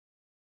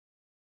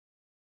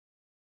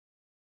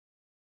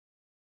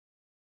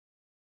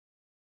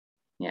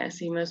Yeah, I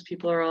see most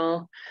people are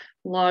all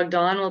logged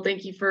on. Well,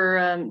 thank you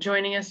for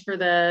joining us for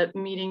the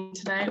meeting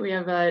tonight. We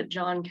have a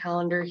John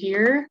Calendar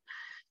here,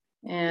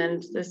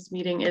 and this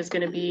meeting is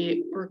going to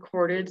be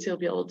recorded, so you'll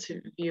be able to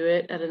view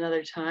it at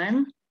another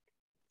time.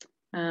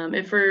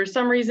 If for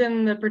some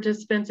reason the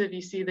participants, if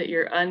you see that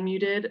you're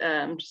unmuted,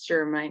 just a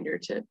reminder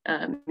to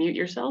mute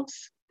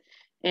yourselves.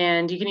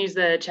 And you can use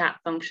the chat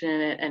function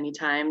at any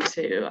time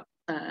to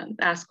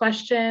ask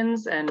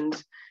questions, and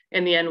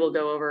in the end we'll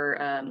go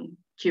over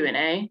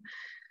Q&A.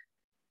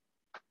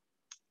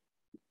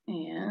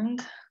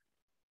 And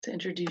to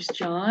introduce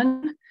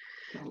John,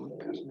 I'll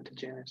pass it to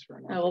Janice for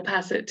a minute. I will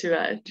pass it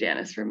to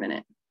Janice for a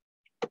minute.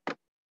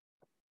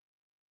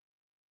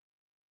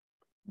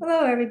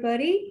 Hello,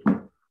 everybody.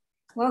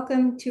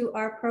 Welcome to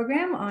our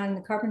program on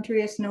the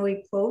Carpinteria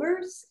snowy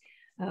plovers.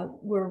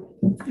 We're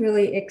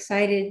really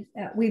excited.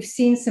 We've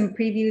seen some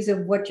previews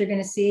of what you're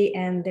going to see,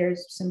 and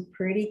there's some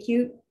pretty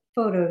cute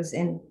photos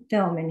and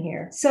film in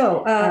here.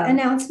 So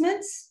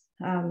announcements.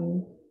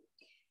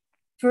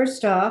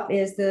 First off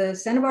is the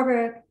Santa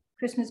Barbara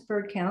Christmas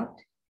bird count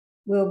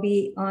will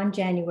be on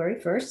January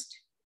 1st,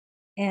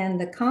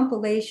 and the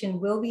compilation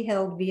will be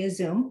held via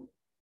Zoom.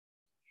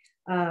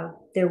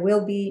 There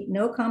will be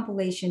no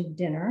compilation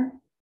dinner.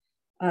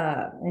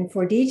 And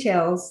for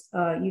details,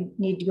 you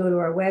need to go to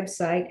our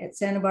website at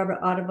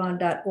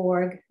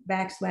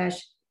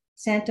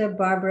santabarbaraAudubon.org/Santa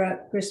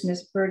Barbara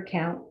Christmas bird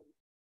count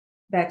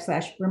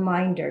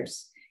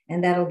 /reminders.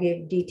 And that'll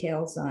give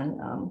details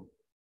on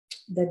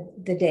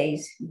the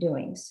day's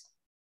doings.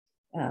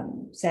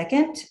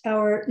 Second,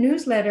 our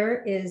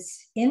newsletter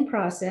is in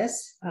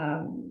process.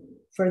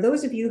 For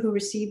those of you who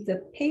received the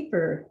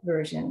paper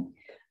version,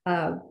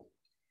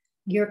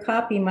 your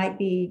copy might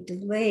be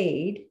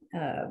delayed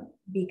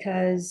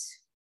because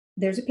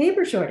there's a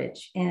paper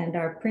shortage, and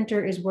our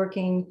printer is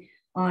working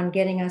on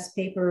getting us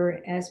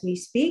paper as we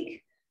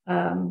speak.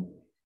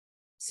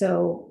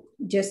 So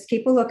just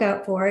keep a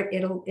lookout for it.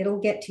 It'll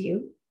get to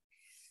you.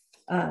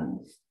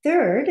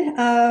 Third,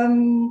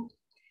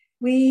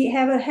 we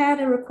have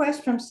had a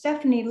request from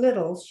Stephanie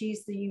Little.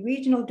 She's the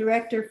Regional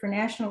Director for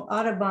National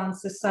Audubon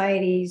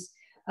Society's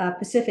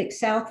Pacific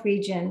South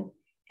region,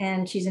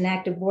 and she's an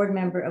active board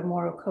member of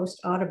Morro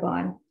Coast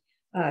Audubon.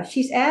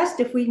 She's asked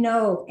if we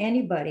know of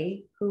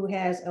anybody who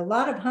has a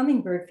lot of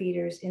hummingbird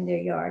feeders in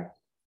their yard,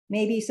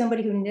 maybe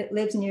somebody who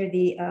lives near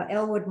the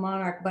Elwood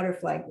Monarch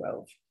Butterfly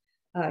Grove.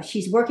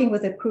 She's working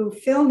with a crew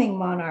filming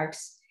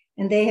monarchs,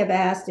 and they have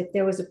asked if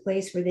there was a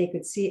place where they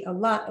could see a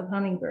lot of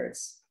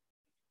hummingbirds.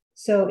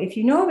 So if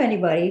you know of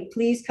anybody,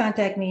 please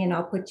contact me and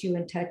I'll put you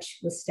in touch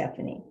with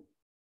Stephanie.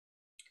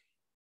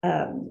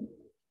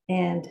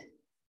 And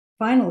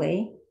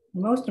finally,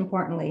 most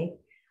importantly,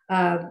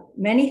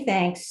 many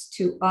thanks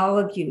to all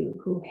of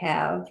you who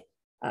have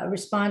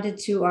responded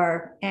to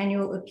our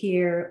annual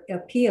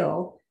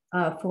appeal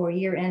for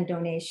year-end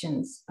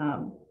donations.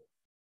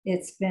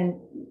 The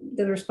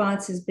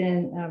response has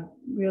been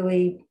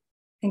really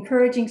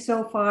encouraging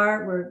so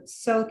far. We're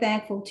so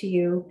thankful to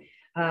you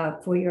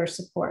for your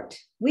support.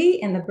 We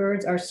and the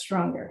birds are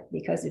stronger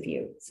because of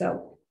you.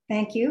 So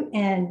thank you.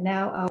 And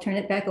now I'll turn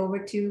it back over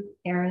to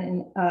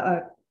Aaron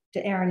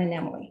and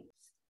Emily.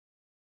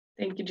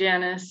 Thank you,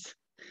 Janice.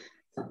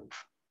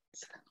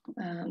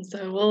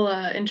 So we'll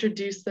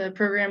introduce the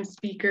program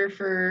speaker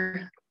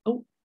for,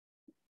 oh,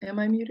 am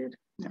I muted?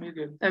 No, you're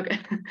good. Okay,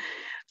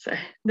 sorry.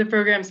 The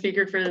program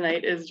speaker for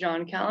tonight is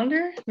John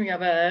Calendar. We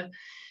have a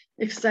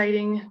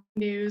exciting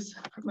news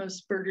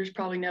most birders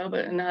probably know,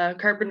 but in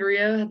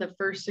Carpinteria had the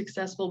first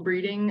successful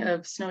breeding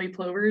of snowy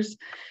plovers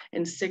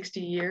in 60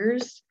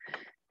 years.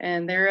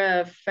 And they're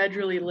a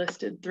federally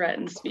listed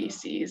threatened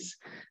species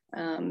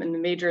and a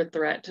major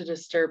threat to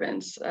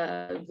disturbance.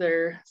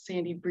 Their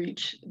sandy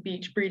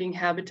beach breeding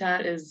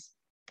habitat is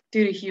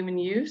due to human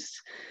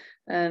use,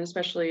 and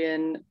especially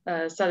in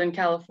Southern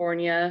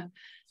California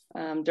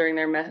during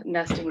their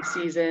nesting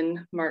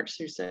season. March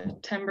through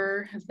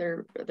September is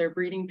their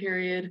breeding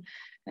period,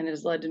 and it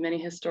has led to many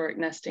historic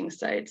nesting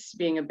sites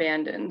being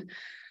abandoned.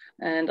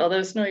 And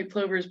although snowy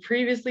plovers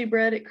previously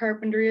bred at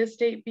Carpinteria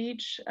State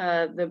Beach,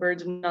 the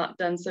birds have not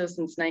done so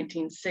since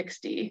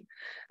 1960.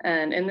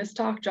 And in this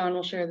talk, John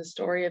will share the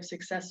story of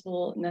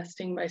successful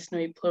nesting by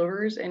snowy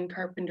plovers in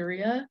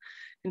Carpinteria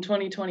in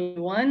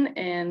 2021.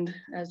 And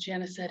as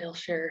Janice said, he'll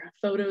share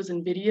photos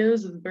and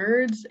videos of the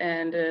birds.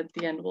 And at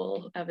the end,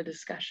 we'll have a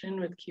discussion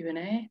with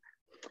Q&A.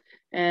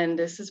 And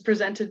this is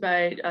presented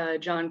by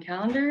John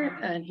Calendar,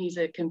 and he's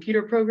a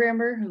computer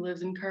programmer who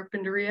lives in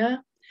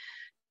Carpinteria.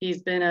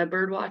 He's been a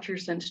bird watcher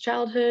since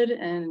childhood,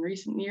 and in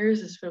recent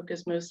years has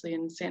focused mostly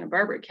in Santa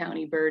Barbara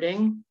County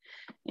birding.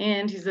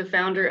 And he's the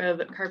founder of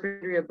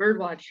Carpinteria Bird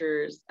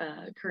Watchers,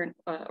 current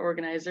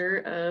organizer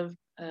of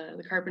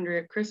the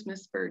Carpinteria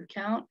Christmas Bird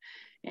Count,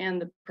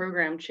 and the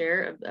program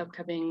chair of the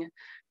upcoming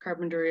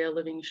Carpinteria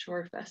Living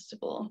Shore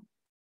Festival.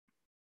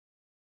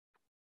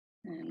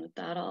 And with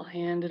that, I'll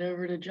hand it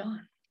over to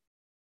John.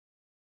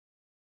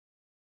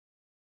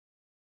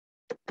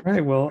 All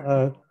right,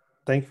 well,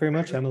 thanks very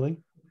much, Emily.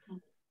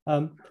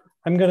 I'm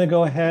going to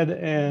go ahead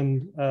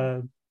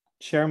and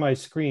share my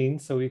screen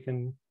so we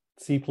can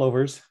see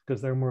plovers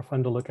because they're more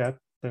fun to look at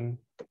than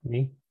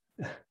me.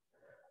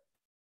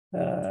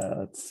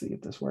 Let's see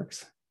if this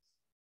works.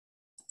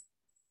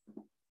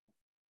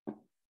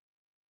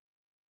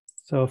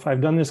 So if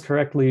I've done this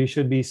correctly, you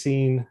should be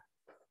seeing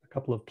a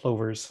couple of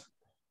plovers.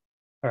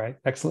 All right,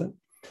 excellent.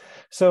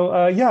 So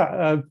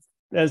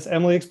as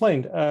Emily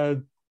explained,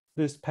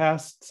 this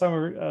past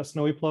summer,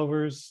 snowy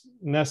plovers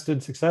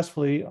nested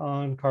successfully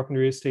on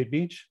Carpinteria State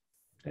Beach,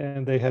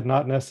 and they had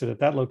not nested at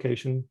that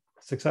location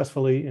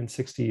successfully in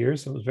 60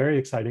 years. So it was very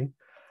exciting.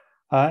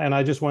 And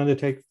I just wanted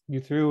to take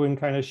you through and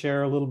kind of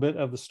share a little bit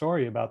of the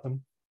story about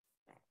them.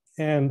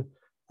 And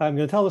I'm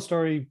going to tell the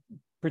story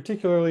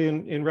particularly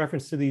in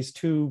reference to these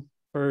two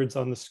birds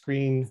on the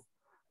screen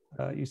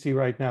you see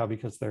right now,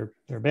 because they're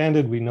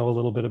banded. We know a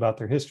little bit about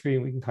their history,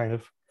 and we can kind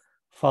of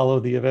follow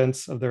the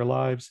events of their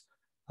lives.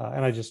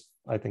 And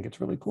I think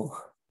it's really cool.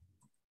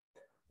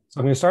 So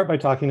I'm going to start by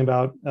talking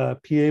about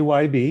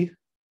PAYB.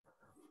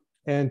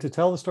 And to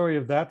tell the story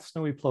of that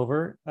snowy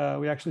plover,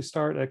 we actually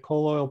start at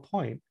Coal Oil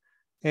Point.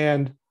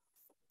 And,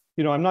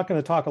 you know, I'm not going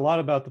to talk a lot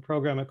about the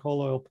program at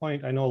Coal Oil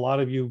Point. I know a lot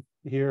of you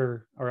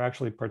here are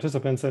actually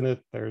participants in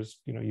it. There's,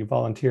 you know, you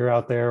volunteer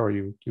out there or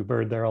you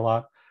bird there a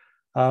lot.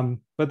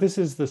 But this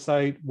is the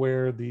site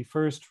where the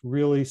first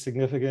really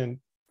significant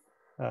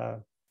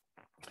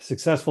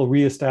successful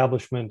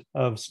reestablishment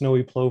of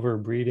snowy plover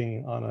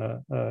breeding on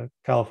a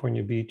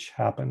California beach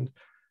happened.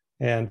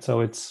 And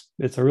so it's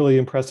a really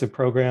impressive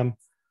program.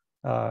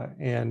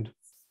 And,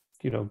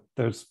 you know,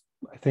 there's,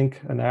 I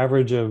think, an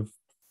average of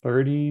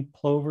 30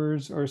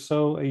 plovers or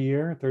so a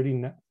year,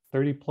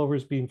 30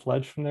 plovers being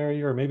fledged from there a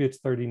year, or maybe it's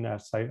 30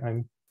 nests.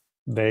 I'm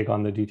vague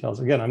on the details.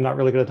 Again, I'm not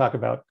really going to talk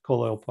about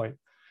Coal Oil Point,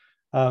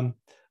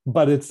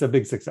 but it's a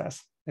big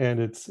success,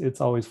 and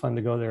it's always fun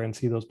to go there and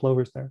see those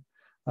plovers there.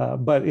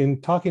 But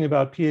in talking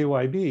about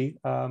PAYB,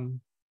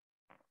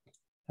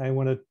 I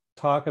want to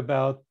talk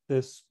about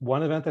this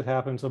one event that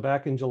happened. So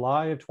back in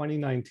July of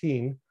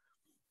 2019,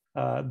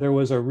 there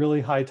was a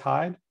really high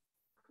tide,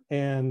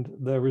 and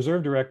the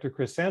reserve director,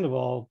 Chris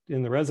Sandoval,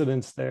 in the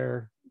residence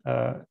there,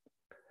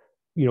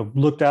 you know,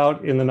 looked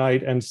out in the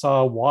night and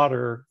saw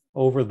water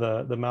over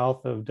the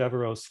mouth of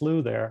Devereaux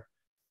Slough there,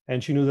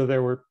 and she knew that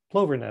there were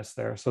plover nests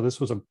there. So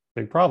this was a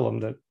big problem,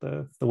 that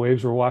the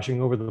waves were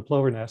washing over the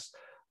plover nests.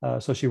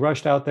 So she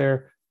rushed out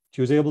there.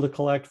 She was able to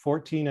collect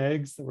 14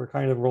 eggs that were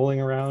kind of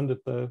rolling around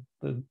at the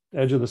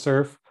edge of the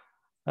surf,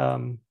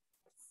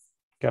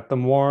 kept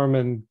them warm,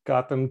 and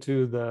got them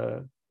to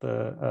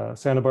the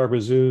Santa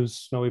Barbara Zoo's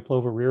snowy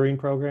plover rearing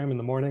program in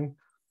the morning.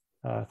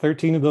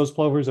 13 of those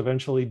plovers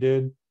eventually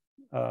did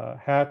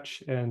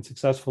hatch and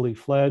successfully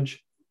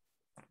fledge,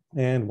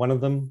 and one of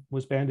them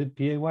was banded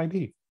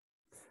PAYB.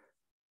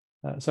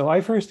 So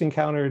I first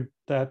encountered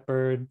that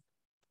bird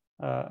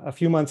a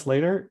few months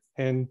later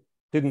and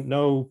didn't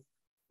know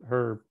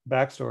her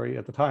backstory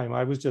at the time.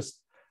 I was just,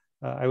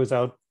 I was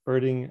out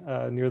birding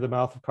near the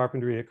mouth of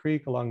Carpinteria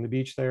Creek along the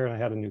beach there, and I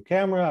had a new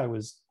camera. I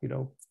was, you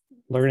know,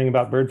 learning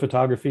about bird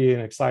photography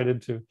and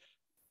excited to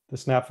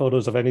snap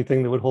photos of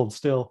anything that would hold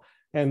still.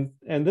 And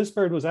this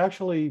bird was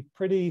actually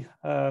pretty,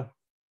 I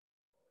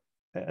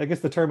guess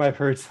the term I've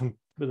heard some,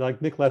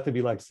 like Nick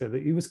Lethaby likes to say,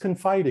 that he was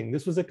confiding.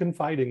 This was a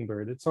confiding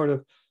bird.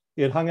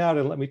 It hung out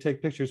and let me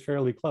take pictures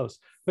fairly close,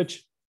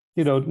 which,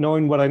 you know,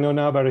 knowing what I know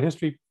now about her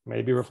history,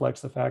 maybe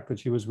reflects the fact that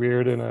she was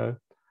reared in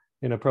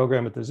a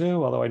program at the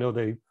zoo, although I know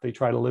they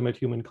try to limit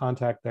human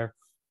contact there.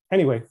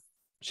 Anyway,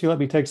 she let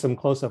me take some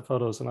close-up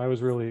photos, and I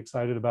was really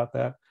excited about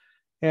that.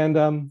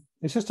 And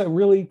it's just a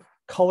really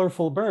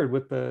colorful bird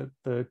with the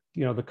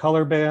you know, the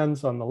color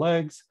bands on the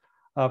legs,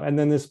 and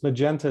then this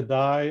magenta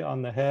dye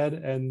on the head.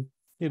 And,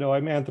 you know,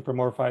 I'm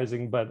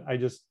anthropomorphizing, but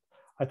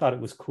I thought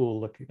it was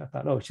cool looking. I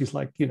thought, oh, she's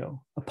like, you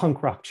know, a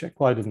punk rock chick.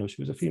 Well, I didn't know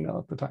she was a female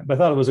at the time, but I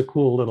thought it was a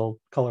cool little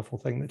colorful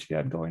thing that she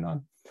had going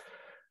on.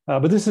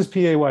 But this is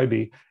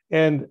PAYB.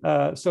 And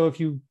so if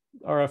you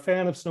are a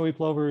fan of snowy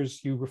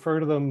plovers, you refer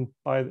to them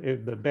by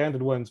the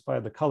banded ones by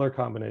the color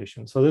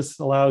combination. So this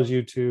allows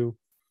you to,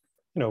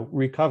 you know,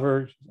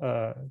 recover,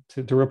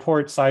 to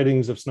report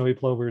sightings of snowy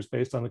plovers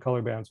based on the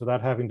color bands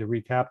without having to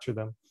recapture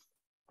them.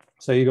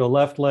 So you go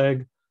left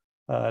leg,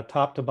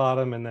 top to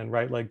bottom, and then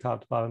right leg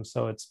top to bottom.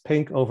 So it's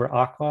pink over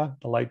aqua.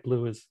 The light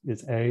blue is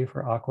A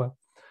for aqua.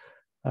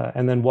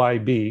 And then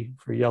YB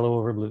for yellow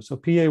over blue. So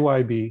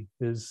PAYB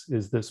is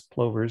this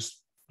plover's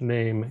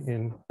name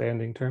in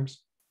banding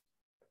terms.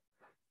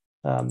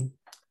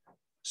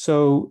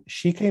 So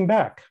she came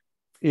back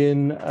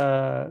in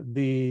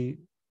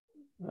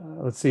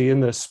let's see, in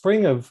the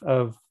spring of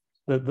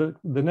the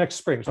next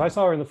spring. So I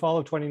saw her in the fall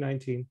of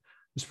 2019.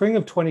 The spring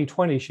of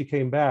 2020, she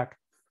came back,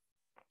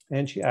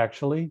 and she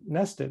actually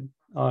nested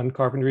on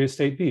Carpinteria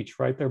State Beach,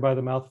 right there by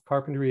the mouth of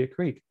Carpinteria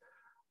Creek.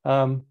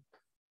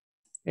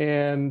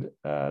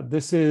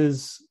 This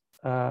is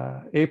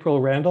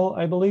April Randall,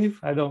 I believe.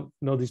 I don't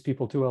know these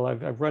people too well.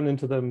 I've run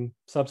into them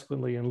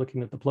subsequently in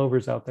looking at the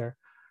plovers out there.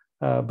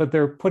 But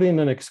they're putting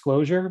an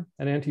exclosure,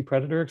 an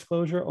anti-predator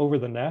exclosure over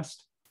the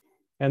nest.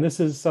 And this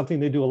is something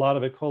they do a lot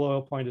of at Coal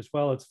Oil Point as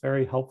well. It's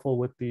very helpful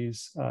with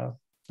these,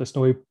 the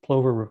snowy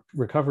plover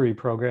recovery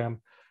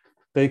program.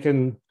 They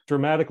can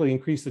dramatically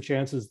increase the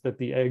chances that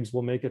the eggs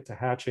will make it to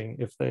hatching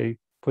if they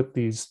put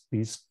these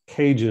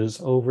cages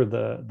over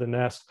the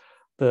nest.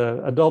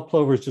 The adult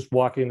plovers just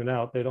walk in and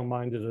out. They don't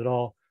mind it at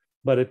all,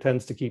 but it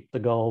tends to keep the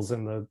gulls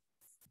and the,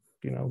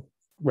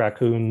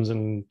 raccoons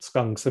and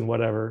skunks and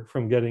whatever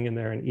from getting in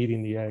there and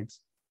eating the eggs.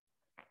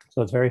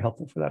 So it's very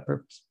helpful for that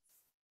purpose.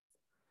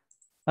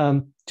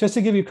 Just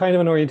to give you kind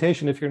of an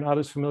orientation, if you're not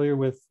as familiar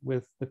with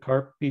the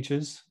carp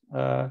beaches.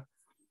 So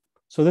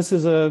this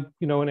is an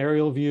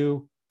aerial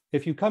view.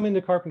 If you come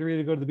into Carpinteria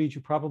to go to the beach,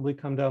 you probably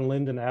come down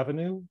Linden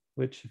Avenue,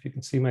 which if you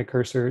can see my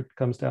cursor, it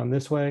comes down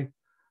this way.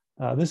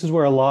 This is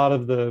where a lot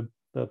of the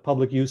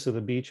public use of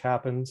the beach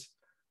happens.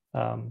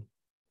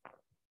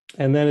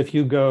 And then if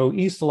you go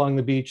east along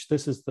the beach,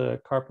 this is the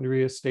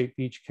Carpinteria State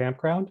Beach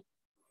campground.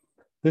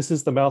 This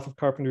is the mouth of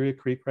Carpinteria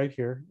Creek right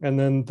here. And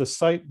then the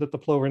site that the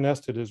plover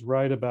nested is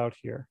right about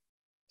here.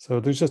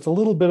 So there's just a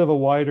little bit of a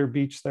wider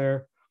beach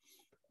there.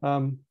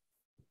 And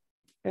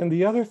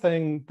the other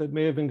thing that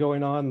may have been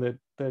going on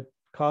that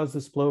caused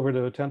this plover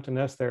to attempt to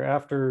nest there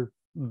after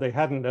they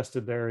hadn't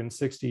nested there in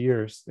 60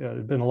 years, it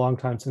had been a long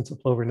time since a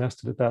plover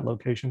nested at that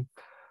location,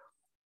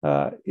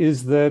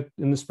 is that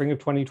in the spring of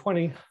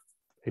 2020,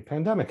 a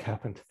pandemic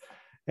happened.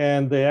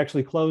 And they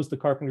actually closed the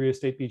Carpinteria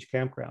State Beach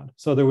campground.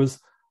 So there was,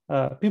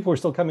 people were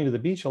still coming to the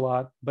beach a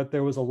lot, but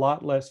there was a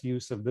lot less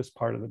use of this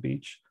part of the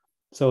beach.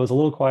 So it was a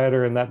little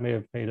quieter, and that may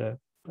have made a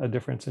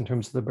difference in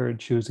terms of the bird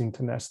choosing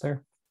to nest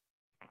there.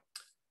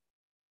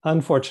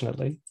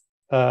 Unfortunately,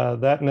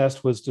 that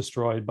nest was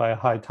destroyed by a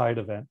high tide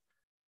event.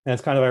 And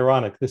it's kind of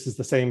ironic. This is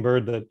the same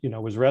bird that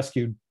was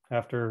rescued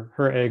after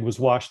her egg was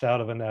washed out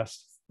of a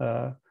nest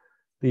the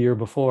year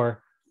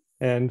before.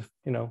 And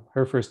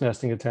her first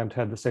nesting attempt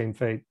had the same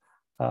fate.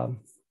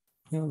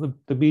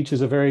 The beach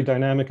is a very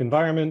dynamic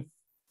environment.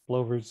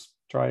 Plovers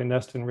try and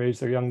nest and raise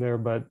their young there,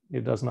 but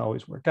it doesn't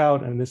always work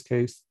out. And in this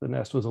case, the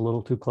nest was a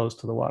little too close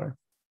to the water.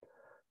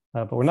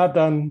 But we're not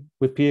done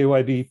with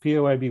PAYB.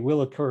 PAYB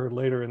will occur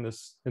later in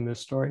this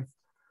story.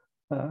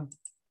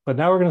 But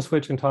now we're going to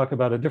switch and talk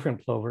about a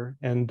different plover,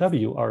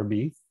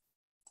 NWRB.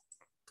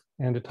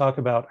 And to talk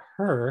about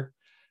her,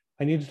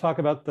 I need to talk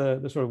about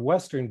the sort of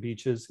western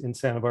beaches in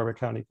Santa Barbara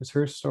County, because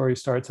her story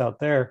starts out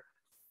there.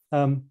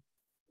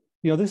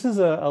 This is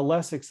a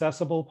less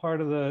accessible part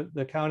of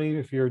the county.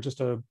 If you're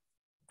just a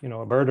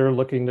birder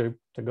looking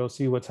to go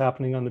see what's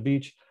happening on the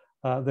beach,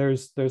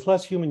 there's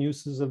less human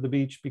uses of the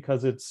beach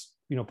because it's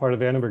part of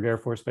Vandenberg Air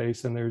Force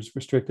Base and there's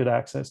restricted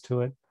access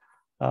to it.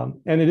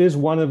 And it is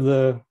one of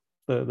the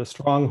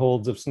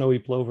strongholds of snowy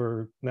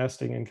plover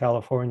nesting in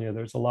California.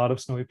 There's a lot of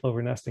snowy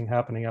plover nesting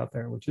happening out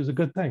there, which is a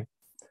good thing.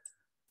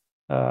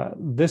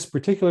 This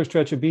particular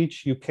stretch of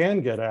beach you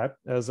can get at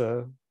as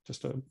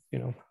just a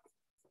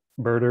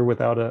birder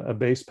without a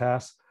base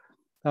pass.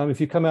 If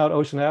you come out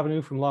Ocean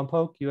Avenue from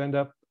Lompoc, you end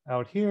up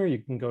out here. You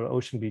can go to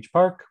Ocean Beach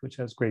Park, which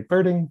has great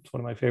birding. It's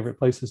one of my favorite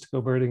places to go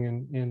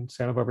birding in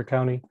Santa Barbara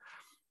County.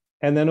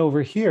 And then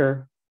over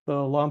here, the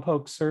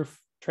Lompoc Surf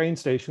train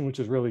station, which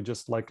is really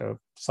just like a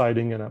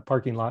siding in a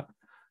parking lot.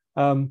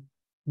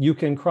 You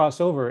can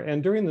cross over.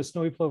 And during the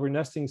snowy plover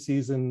nesting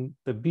season,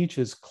 the beach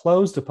is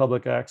closed to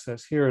public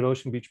access here at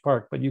Ocean Beach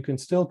Park, but you can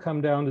still come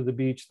down to the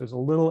beach. There's a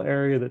little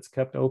area that's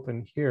kept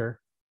open here.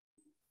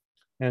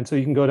 And so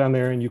you can go down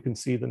there and you can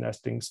see the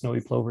nesting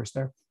snowy plovers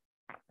there.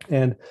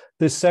 And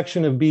this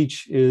section of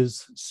beach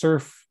is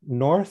surf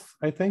north,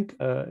 I think,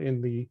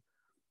 in the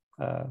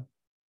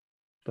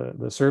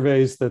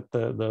surveys that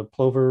the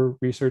plover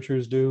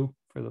researchers do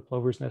for the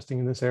plovers nesting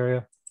in this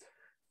area.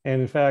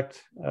 And in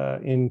fact,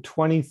 in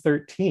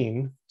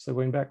 2013, so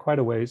going back quite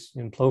a ways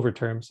in plover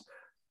terms,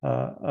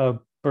 a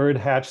bird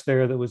hatched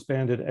there that was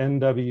banded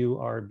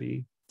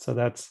NWRB. So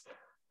that's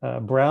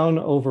brown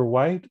over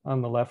white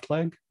on the left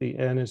leg. The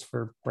N is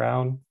for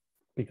brown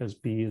because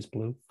B is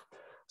blue.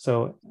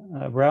 So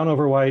brown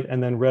over white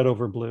and then red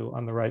over blue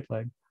on the right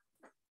leg.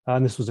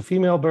 And this was a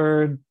female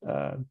bird,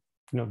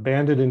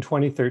 banded in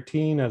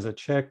 2013 as a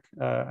chick.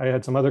 I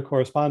had some other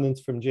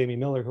correspondence from Jamie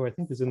Miller, who I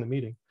think is in the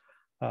meeting.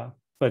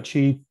 But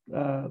she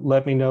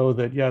let me know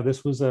that, yeah,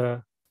 this was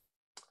a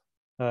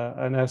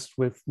nest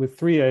with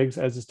 3 eggs,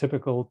 as is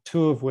typical,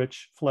 2 of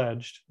which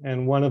fledged.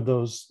 And one of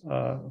those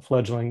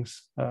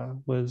fledglings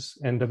was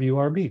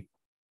NWRB.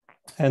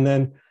 And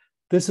then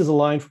this is a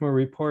line from a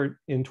report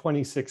in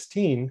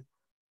 2016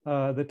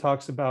 that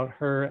talks about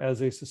her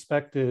as a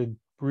suspected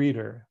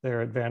breeder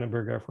there at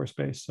Vandenberg Air Force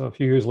Base. So a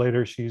few years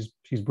later, she's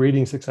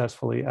breeding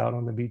successfully out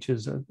on the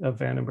beaches of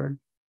Vandenberg.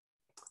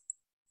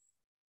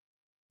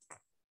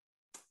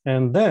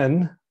 And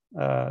then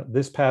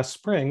this past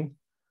spring,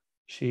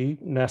 she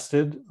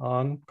nested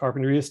on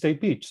Carpinteria State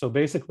Beach. So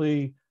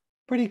basically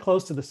pretty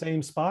close to the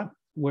same spot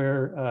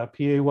where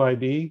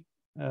PAYB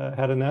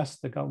had a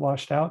nest that got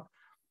washed out.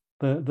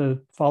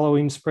 The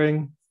following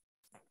spring,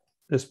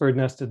 this bird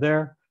nested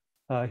there.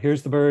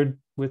 Here's the bird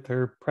with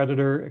her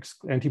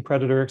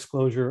anti-predator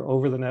exclosure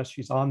over the nest.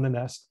 She's on the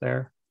nest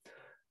there.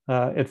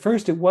 At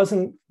first, it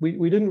wasn't,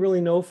 we didn't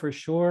really know for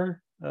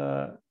sure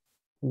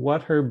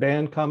what her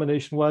band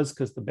combination was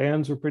because the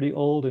bands were pretty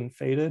old and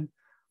faded.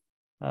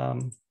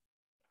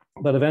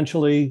 But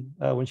eventually,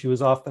 when she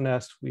was off the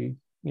nest,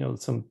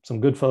 some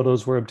good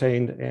photos were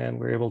obtained, and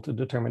we were able to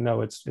determine,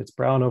 no, it's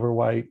brown over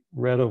white,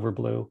 red over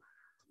blue.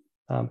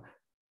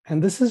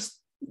 And this is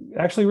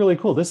actually really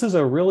cool. This is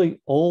a really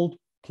old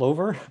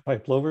plover by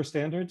plover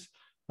standards.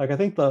 Like I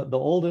think the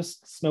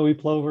oldest snowy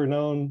plover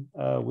known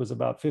was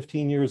about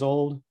 15 years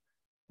old,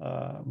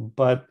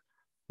 but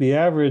the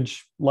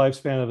average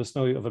lifespan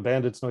of a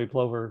banded snowy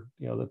plover,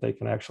 that they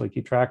can actually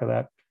keep track of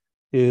that,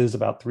 is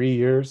about 3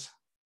 years.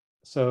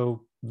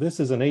 So this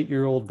is an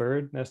 8-year-old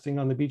bird nesting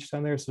on the beach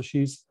down there. So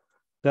she's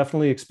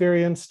definitely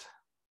experienced,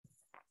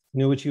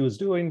 knew what she was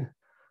doing,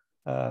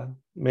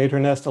 made her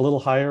nest a little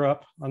higher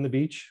up on the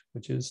beach,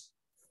 which is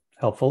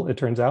helpful, it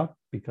turns out,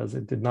 because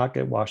it did not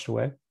get washed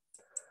away.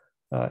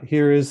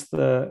 Here is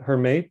her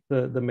mate,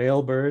 the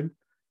male bird.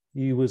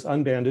 He was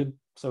unbanded,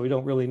 so we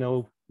don't really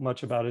know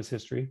much about his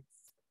history.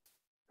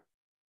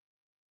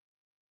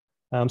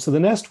 So the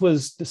nest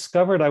was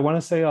discovered, I want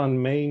to say,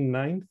 on May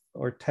 9th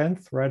or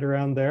 10th, right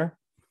around there.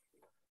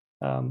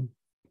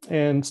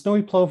 And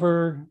snowy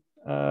plover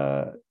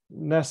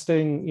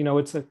nesting,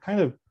 it's a kind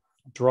of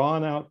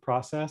drawn out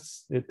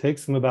process. It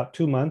takes them about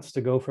 2 months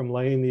to go from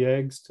laying the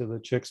eggs to the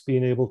chicks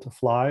being able to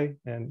fly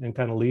and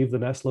kind of leave the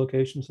nest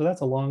location. So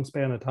that's a long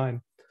span of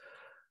time.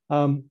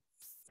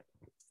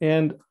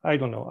 And I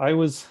don't know, I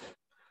was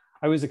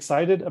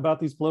excited about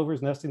these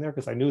plovers nesting there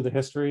because I knew the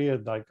history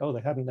and like, oh,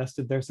 they hadn't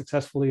nested there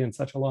successfully in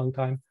such a long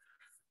time.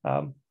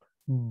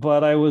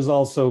 But I was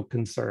also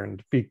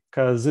concerned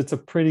because it's a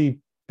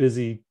pretty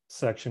busy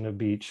section of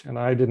beach and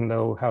I didn't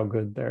know how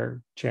good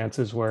their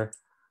chances were.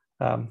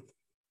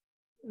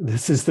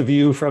 This is the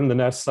view from the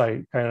nest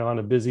site kind of on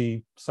a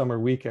busy summer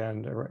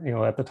weekend,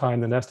 at the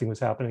time the nesting was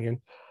happening. And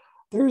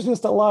there's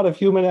just a lot of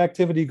human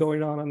activity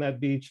going on that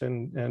beach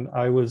and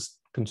I was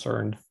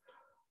concerned.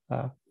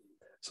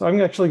 So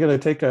I'm actually going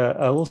to take a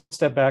little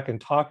step back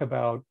and talk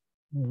about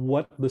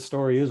what the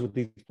story is with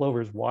these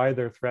plovers, why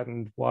they're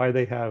threatened, why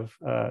they have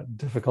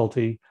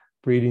difficulty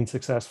breeding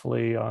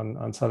successfully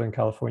on Southern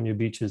California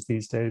beaches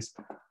these days.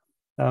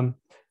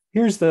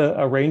 Here's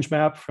a range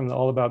map from the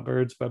All About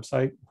Birds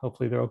website.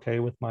 Hopefully they're okay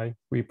with my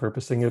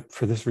repurposing it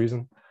for this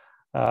reason.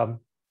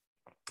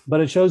 But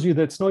it shows you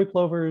that snowy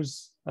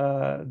plovers,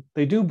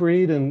 they do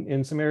breed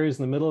in some areas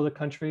in the middle of the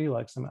country,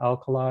 like some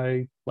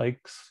alkali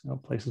lakes,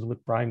 places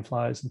with brine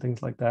flies and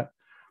things like that.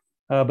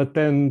 But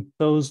then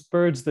those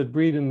birds that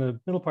breed in the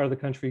middle part of the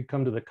country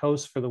come to the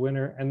coast for the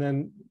winter. And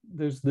then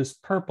there's this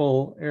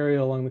purple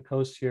area along the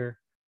coast here,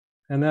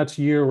 and that's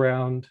year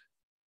round.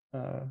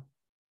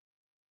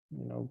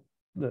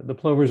 The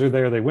plovers are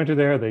there, they winter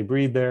there, they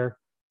breed there.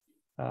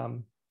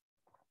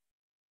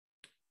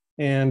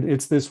 And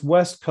it's this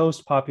West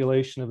Coast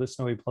population of the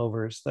snowy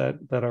plovers that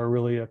are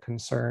really a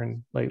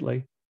concern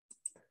lately.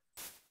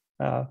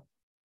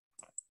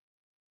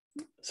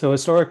 So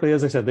historically,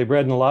 as I said, they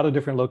bred in a lot of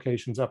different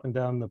locations up and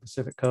down the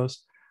Pacific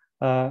coast.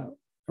 Around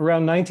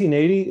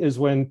 1980 is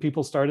when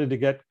people started to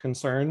get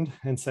concerned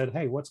and said,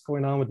 hey, what's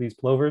going on with these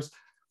plovers?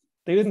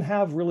 They didn't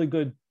have really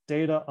good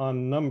data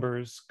on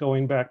numbers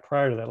going back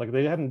prior to that. Like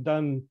they hadn't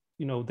done,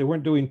 they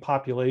weren't doing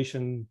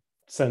population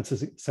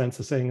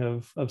censusing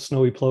of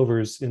snowy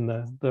plovers in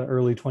the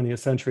early 20th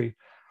century.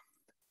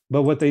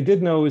 But what they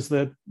did know is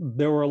that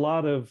there were a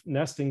lot of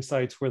nesting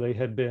sites where they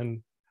had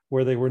been,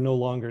 where they were no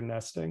longer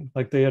nesting.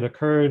 Like they had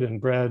occurred and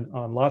bred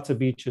on lots of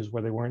beaches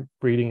where they weren't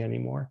breeding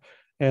anymore.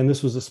 And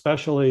this was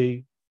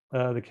especially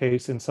the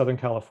case in Southern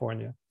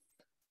California,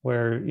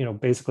 where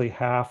basically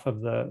half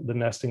of the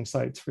nesting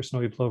sites for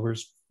snowy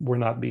plovers were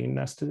not being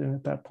nested in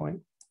at that point.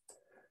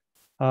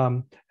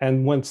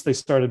 And once they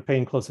started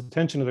paying close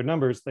attention to their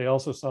numbers, they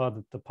also saw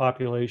that the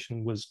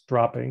population was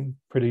dropping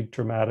pretty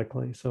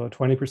dramatically. So a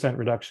 20%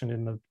 reduction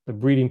in the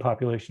breeding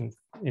population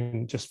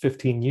in just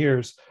 15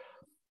 years,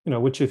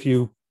 which if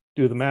you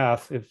do the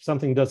math, if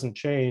something doesn't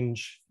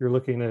change, you're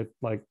looking at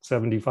like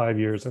 75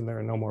 years and there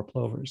are no more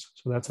plovers.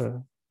 So that's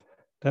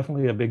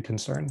definitely a big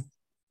concern.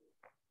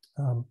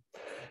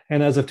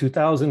 And as of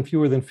 2000,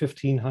 fewer than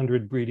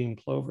 1,500 breeding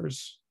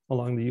plovers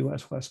along the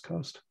US West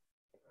Coast.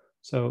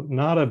 So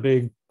not a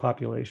big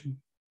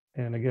population,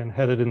 and again,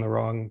 headed in the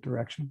wrong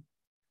direction.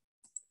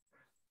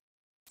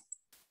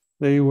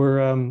 They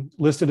were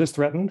listed as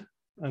threatened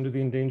under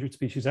the Endangered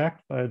Species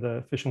Act by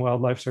the Fish and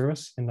Wildlife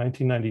Service in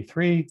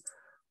 1993,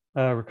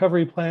 a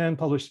recovery plan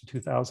published in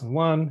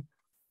 2001,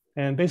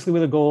 and basically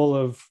with a goal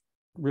of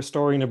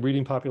restoring a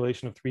breeding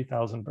population of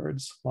 3,000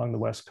 birds along the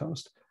West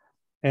Coast.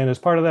 And as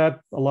part of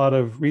that, a lot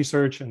of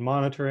research and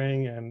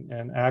monitoring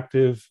and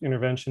active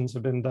interventions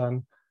have been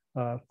done.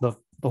 The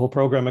whole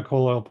program at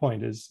Coal Oil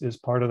Point is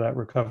part of that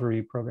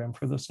recovery program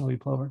for the snowy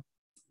plover.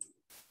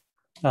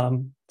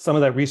 Some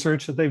of that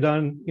research that they've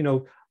done,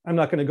 I'm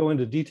not going to go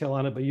into detail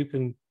on it, but you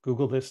can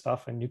Google this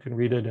stuff and you can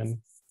read it, and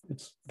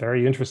it's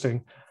very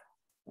interesting.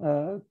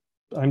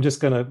 I'm just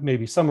going to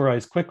maybe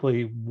summarize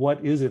quickly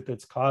what is it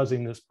that's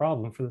causing this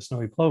problem for the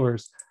snowy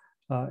plovers.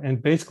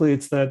 And basically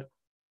it's that,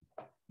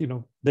 you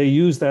know, they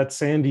use that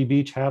sandy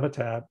beach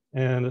habitat,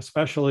 and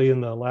especially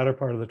in the latter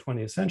part of the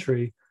 20th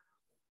century,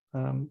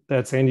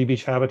 that sandy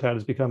beach habitat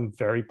has become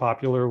very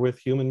popular with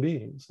human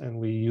beings, and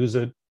we use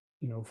it,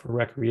 you know, for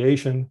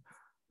recreation.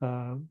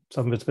 Some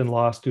of it's been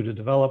lost due to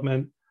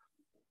development.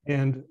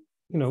 And,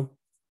 you know,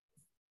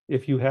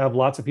 if you have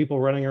lots of people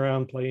running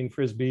around playing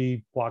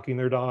Frisbee, walking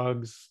their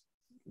dogs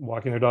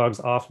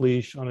off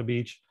leash on a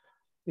beach,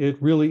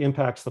 it really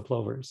impacts the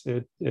plovers.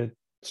 It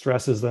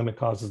stresses them, it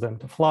causes them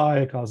to fly,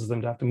 it causes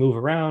them to have to move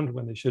around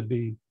when they should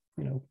be,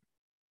 you know,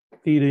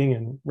 feeding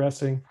and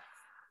resting.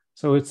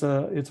 So it's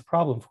a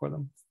problem for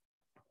them.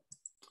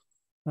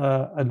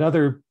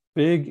 Another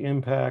big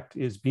impact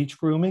is beach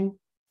grooming.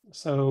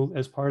 So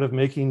as part of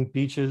making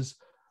beaches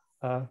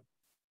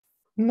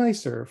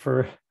nicer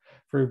for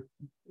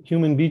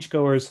human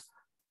beachgoers,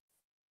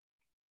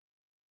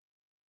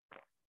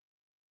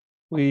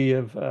 we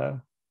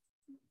have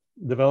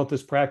developed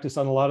this practice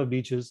on a lot of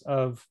beaches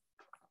of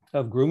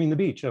grooming the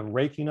beach, of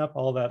raking up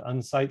all that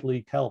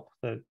unsightly kelp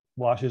that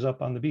washes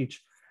up on the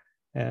beach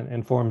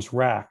and forms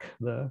wrack,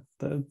 the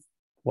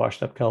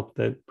washed up kelp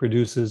that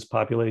produces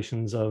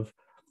populations of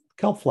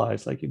kelp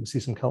flies, like you can see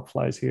some kelp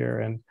flies here,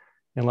 and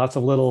lots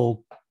of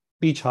little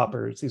beach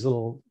hoppers, these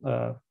little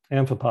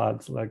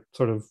amphipods, like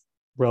sort of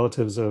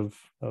relatives of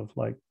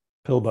like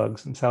pill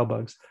bugs and sow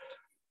bugs.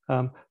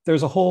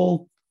 There's a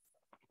whole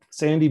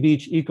sandy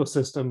beach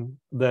ecosystem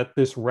that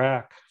this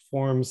wrack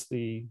forms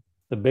the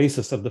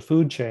basis of the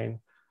food chain.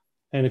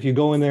 And if you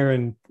go in there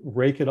and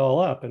rake it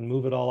all up and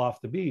move it all off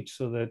the beach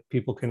so that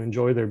people can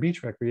enjoy their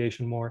beach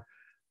recreation more,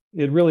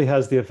 it really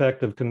has the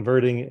effect of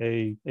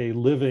converting a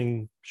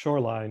living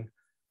shoreline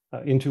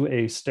into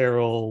a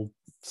sterile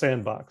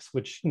sandbox,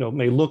 which, you know,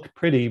 may look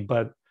pretty,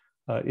 but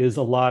is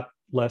a lot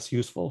less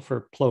useful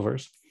for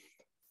plovers.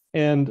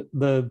 And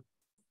the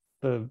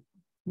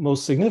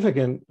most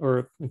significant,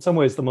 or in some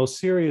ways the most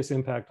serious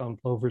impact on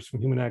plovers from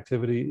human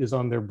activity is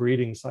on their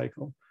breeding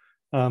cycle.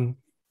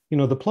 You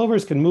know, the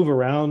plovers can move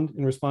around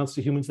in response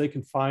to humans. They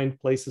can find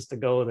places to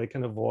go. They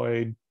can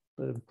avoid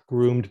the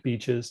groomed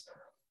beaches.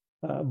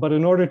 But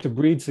in order to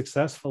breed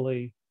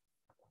successfully,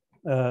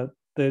 they're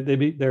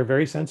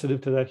very sensitive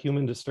to that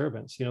human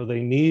disturbance. You know,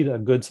 they need a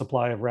good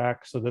supply of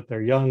rack so that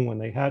their young, when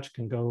they hatch,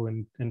 can go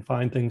and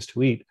find things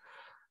to eat.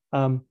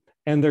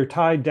 And they're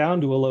tied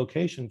down to a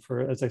location for,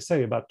 as I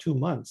say, about 2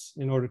 months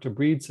in order to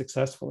breed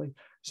successfully.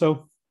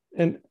 So,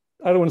 and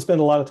I don't want to spend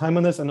a lot of time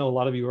on this. I know a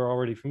lot of you are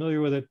already familiar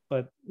with it,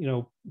 but, you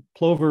know,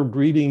 plover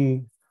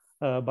breeding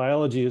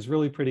biology is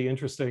really pretty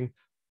interesting.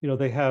 You know,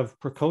 they have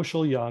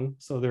precocial young,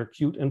 so they're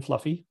cute and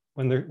fluffy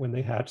when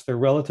they hatch. They're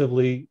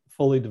relatively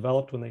fully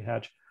developed when they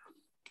hatch.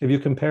 If you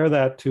compare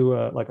that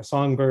to like a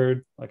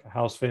songbird, like a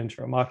house finch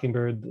or a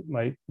mockingbird that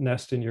might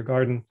nest in your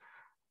garden,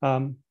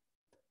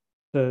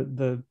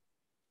 the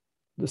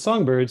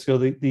songbirds, so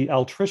the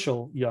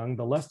altricial young,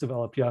 the less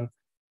developed young,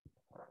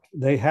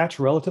 they hatch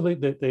relatively,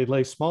 they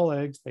lay small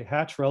eggs, they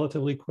hatch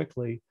relatively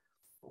quickly,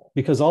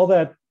 because all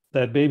that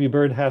baby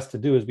bird has to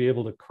do is be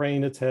able to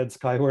crane its head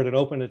skyward and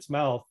open its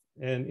mouth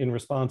and in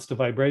response to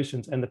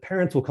vibrations, and the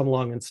parents will come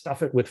along and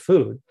stuff it with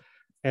food,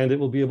 and it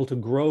will be able to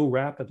grow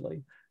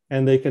rapidly.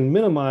 And they can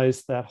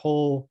minimize that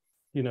whole,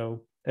 you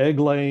know, egg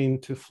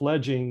laying to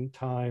fledging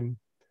time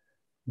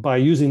by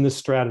using this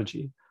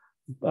strategy.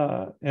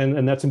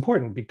 And that's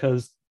important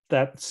because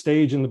that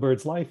stage in the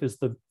bird's life is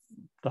the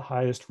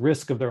highest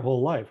risk of their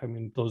whole life. I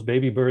mean, those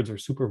baby birds are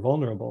super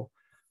vulnerable.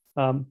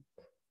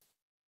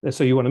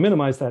 So you want to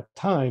minimize that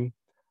time.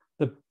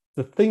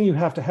 The thing you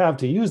have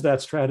to use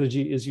that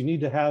strategy is you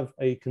need to have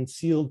a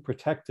concealed,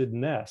 protected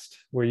nest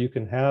where you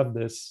can have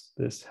this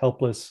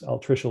helpless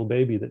altricial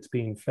baby that's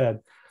being fed.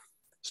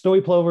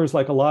 Snowy plovers,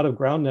 like a lot of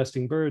ground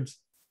nesting birds,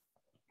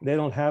 they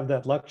don't have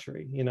that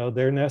luxury. You know,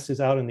 their nest is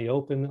out in the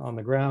open on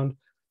the ground.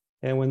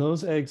 And when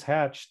those eggs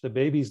hatch, the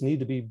babies need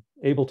to be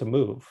able to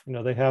move. You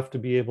know, they have to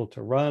be able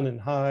to run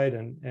and hide.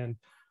 And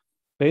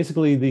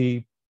basically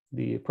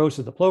the approach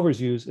that the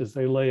plovers use is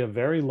they lay a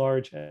very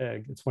large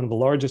egg. It's one of the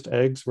largest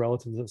eggs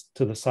relative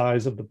to the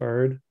size of the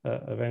bird,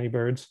 of any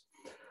birds.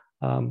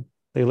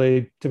 They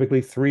lay typically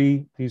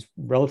these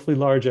relatively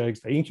large eggs.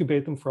 They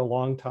incubate them for a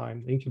long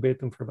time. They incubate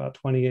them for about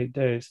 28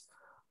 days.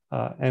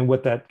 And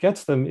what that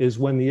gets them is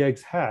when the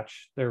eggs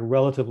hatch, they're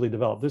relatively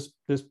developed.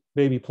 This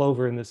baby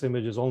plover in this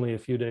image is only a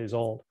few days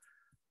old.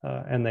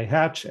 And they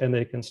hatch and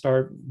they can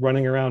start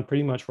running around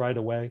pretty much right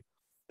away.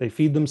 They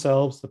feed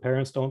themselves. The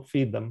parents don't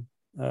feed them.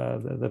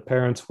 The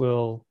parents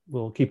will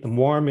keep them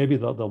warm. Maybe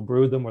they'll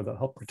brood them, or they'll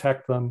help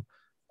protect them.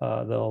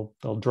 They'll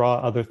draw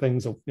other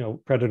things, you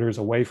know, predators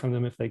away from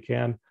them if they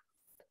can.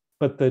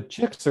 But the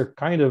chicks are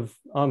kind of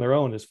on their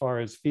own as far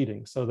as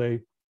feeding. So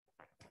they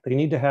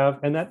need to have,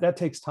 and that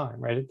takes time,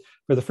 right?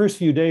 For the first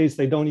few days,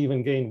 they don't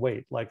even gain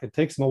weight. Like, it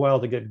takes them a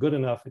while to get good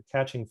enough at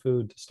catching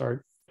food to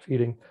start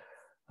feeding.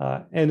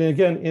 And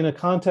again, in a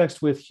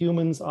context with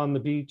humans on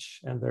the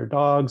beach and their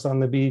dogs on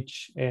the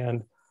beach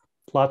and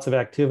lots of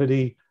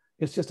activity,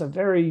 it's just a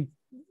very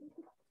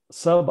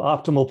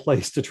suboptimal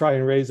place to try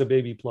and raise a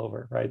baby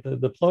plover, right?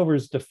 The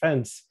plover's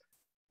defense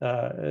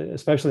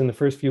especially in the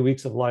first few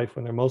weeks of life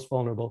when they're most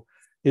vulnerable,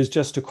 is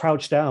just to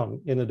crouch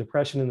down in a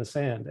depression in the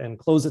sand and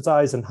close its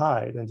eyes and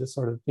hide and just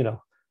sort of,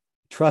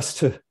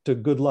 trust to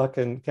good luck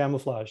and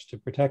camouflage to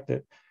protect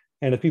it.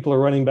 And if people are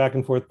running back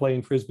and forth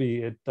playing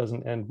Frisbee, it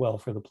doesn't end well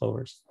for the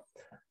plovers.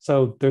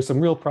 So there's some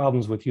real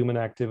problems with human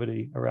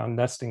activity around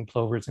nesting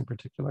plovers in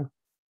particular.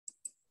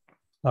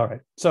 All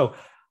right, so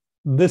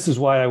this is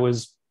why I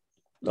was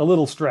a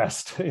little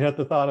stressed at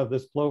the thought of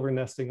this plover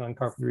nesting on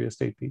Carpinteria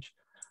State Beach.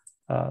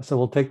 So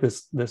we'll take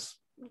this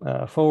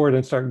forward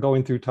and start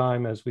going through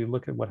time as we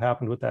look at what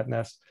happened with that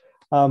nest.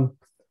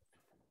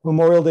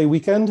 Memorial Day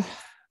weekend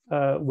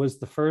was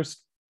the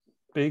first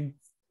big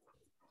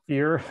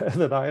fear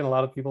that I and a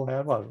lot of people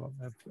had. Well,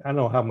 I don't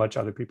know how much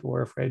other people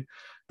were afraid.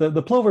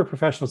 The plover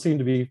professionals seem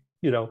to be,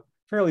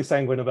 fairly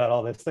sanguine about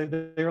all this.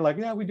 They were like,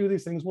 yeah, we do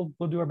these things.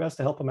 We'll do our best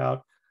to help them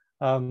out.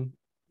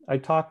 I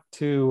talked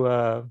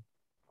to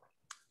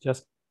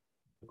just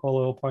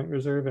Colo Point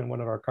Reserve in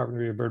one of our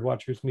Carpinteria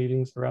Birdwatchers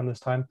meetings around this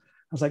time.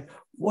 I was like,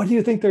 what do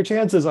you think their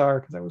chances are?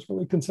 Because I was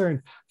really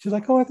concerned. She's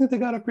like, oh, I think they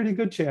got a pretty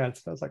good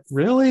chance. And I was like,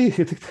 really?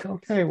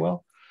 Okay,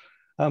 well.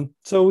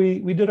 So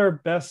we did our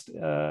best.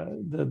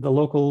 The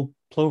local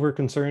plover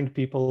concerned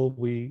people,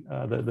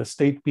 the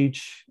State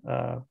Beach,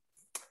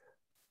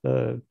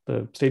 the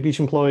State Beach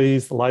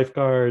employees, the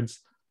lifeguards,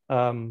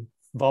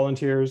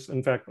 volunteers.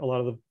 In fact, a lot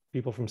of the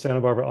people from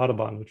Santa Barbara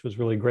Audubon, which was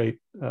really great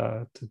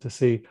to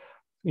see.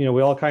 We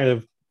all kind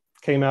of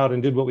came out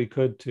and did what we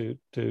could to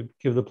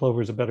give the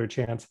plovers a better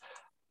chance.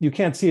 You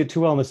can't see it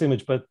too well in this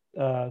image, but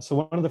so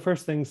one of the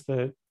first things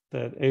that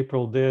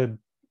April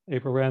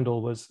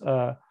Randall, was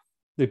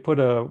they put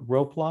a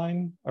rope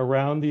line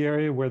around the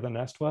area where the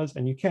nest was,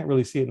 and you can't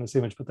really see it in this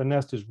image, but the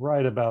nest is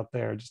right about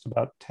there, just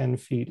about 10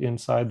 feet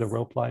inside the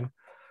rope line.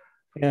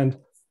 And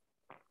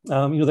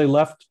they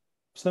left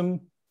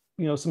some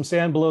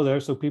sand below there,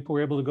 so people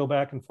were able to go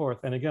back and forth.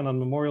 And again, on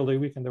Memorial Day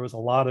weekend, there was a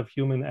lot of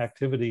human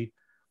activity.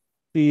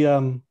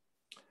 The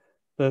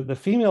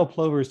female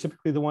plover is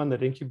typically the one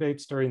that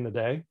incubates during the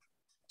day,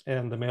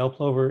 and the male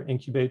plover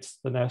incubates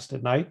the nest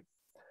at night.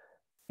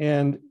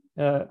 And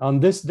on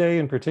this day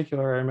in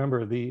particular, I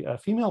remember the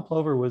female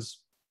plover was,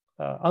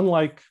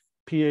 unlike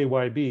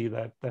PAYB,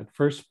 that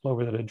first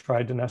plover that had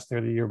tried to nest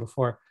there the year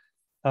before,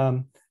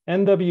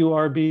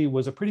 NWRB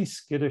was a pretty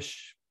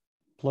skittish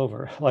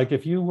plover. Like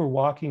if you were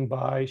walking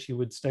by, she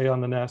would stay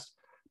on the nest.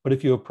 But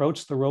if you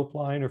approached the rope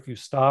line, or if you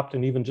stopped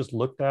and even just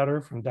looked at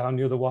her from down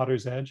near the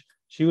water's edge,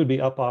 she would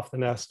be up off the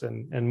nest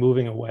and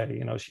moving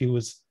away. She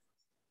was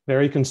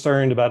very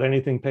concerned about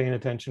anything paying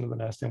attention to the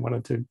nest and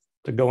wanted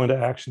to go into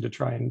action to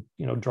try and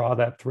draw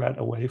that threat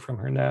away from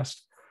her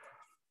nest.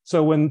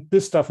 So when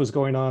this stuff was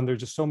going on, there's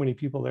just so many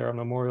people there on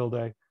Memorial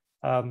Day.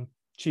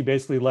 She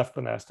basically left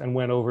the nest and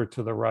went over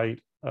to the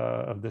right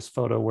of this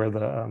photo where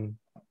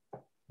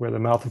the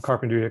mouth of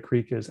Carpinteria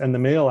Creek is, and the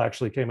male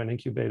actually came and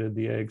incubated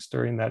the eggs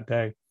during that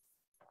day.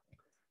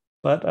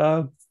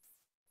 But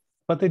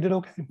they did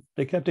okay.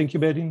 They kept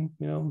incubating.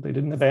 They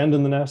didn't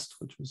abandon the nest,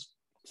 which was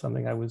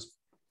something I was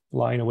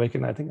lying awake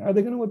and I think, are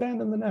they going to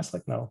abandon the nest?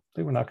 Like, no,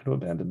 they were not going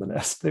to abandon the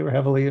nest. They were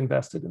heavily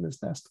invested in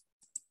this nest.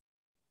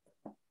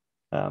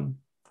 So I'm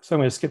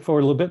going to skip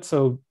forward a little bit.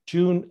 So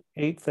June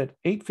 8th at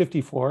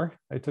 8:54,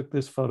 I took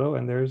this photo,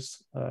 and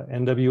there's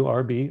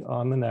NWRB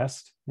on the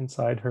nest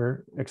inside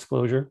her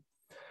exclosure.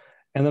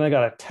 And then I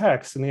got a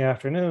text in the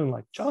afternoon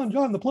like, John,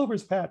 the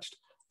plover's hatched.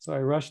 So I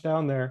rushed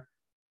down there,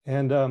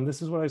 and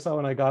this is what I saw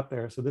when I got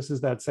there. So this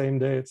is that same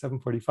day at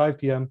 7:45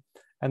 p.m.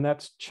 And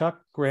that's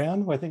Chuck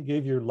Gran, who I think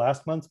gave your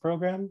last month's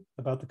program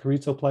about the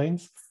Carrizo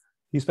Plains.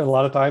 He spent a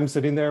lot of time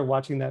sitting there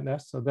watching that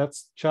nest. So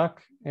that's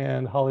Chuck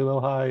and Holly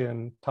Lohai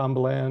and Tom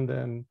Beland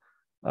and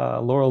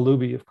Laurel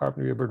Luby of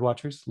Carpinteria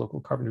Birdwatchers, local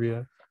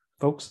Carpinteria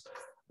folks.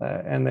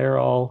 And they're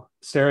all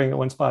staring at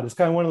one spot. It's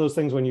kind of one of those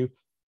things when you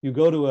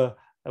go to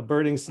a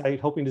birding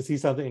site hoping to see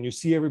something and you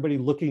see everybody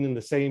looking in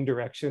the same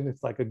direction.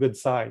 It's like a good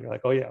sign. You're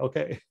like, oh yeah,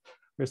 okay,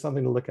 there's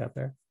something to look at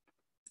there.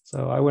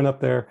 So I went up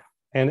there.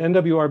 And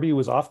NWRB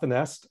was off the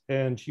nest,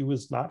 and she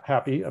was not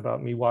happy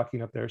about me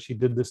walking up there. She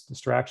did this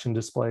distraction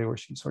display where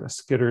she sort of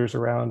skitters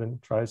around and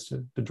tries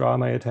to draw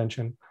my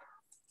attention.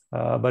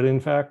 But in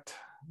fact,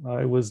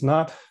 I was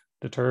not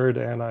deterred,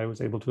 and I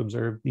was able to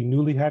observe the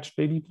newly hatched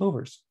baby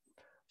plovers.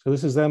 So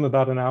this is them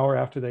about an hour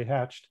after they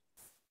hatched.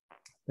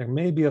 There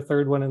may be a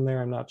third one in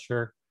there, I'm not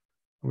sure.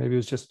 Or maybe it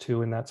was just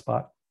two in that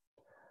spot.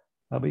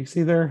 But you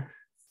see they're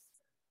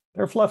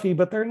fluffy,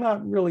 but they're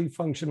not really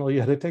functional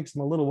yet. It takes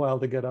them a little while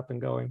to get up and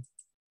going.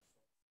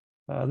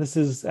 This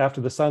is after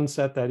the sun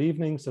set that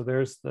evening. So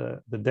there's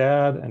the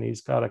dad, and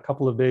he's got a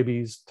couple of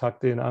babies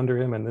tucked in under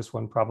him, and this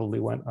one probably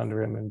went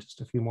under him in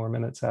just a few more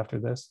minutes after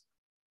this.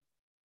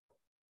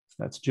 So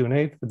that's June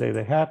 8th, the day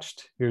they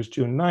hatched. Here's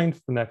June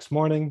 9th, the next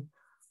morning.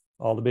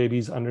 All the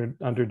babies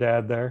under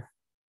dad there.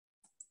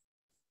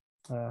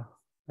 I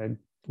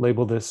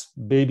label this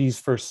baby's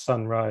first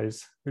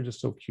sunrise. They're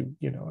just so cute,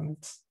 and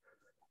it's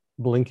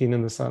blinking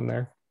in the sun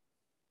there.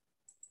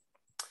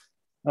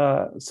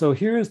 So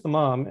here is the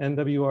mom,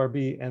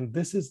 NWRB, and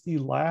this is the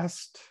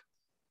last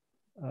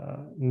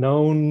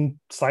known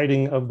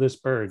sighting of this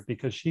bird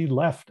because she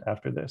left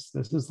after this.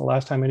 This is the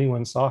last time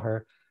anyone saw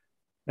her.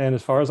 And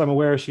as far as I'm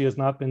aware, she has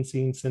not been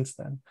seen since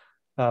then.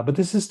 But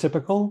this is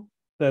typical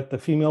that the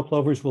female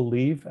plovers will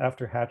leave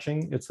after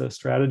hatching. It's a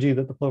strategy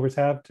that the plovers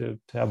have to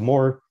have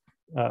more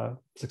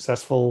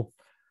successful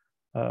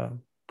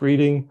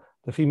breeding.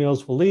 The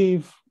females will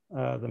leave,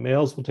 the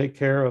males will take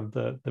care of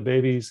the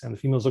babies, and the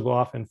females will go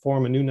off and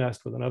form a new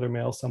nest with another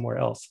male somewhere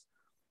else.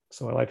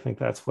 So I like to think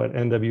that's what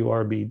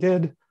NWRB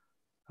did.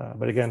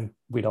 But again,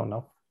 we don't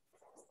know.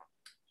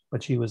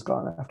 But she was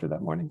gone after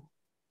that morning.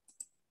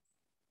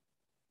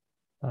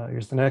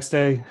 Here's the next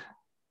day.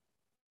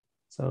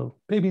 So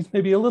baby's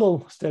maybe a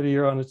little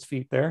steadier on its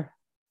feet there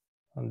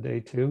on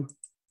day 2.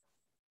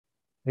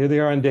 Here they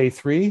are on day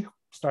 3,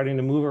 starting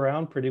to move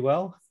around pretty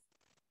well.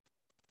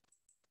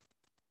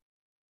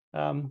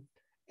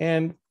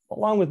 And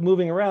along with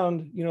moving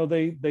around, you know,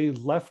 they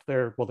left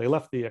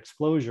the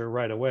exclosure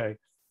right away.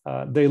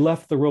 They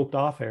left the roped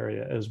off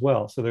area as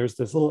well. So there's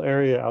this little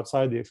area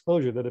outside the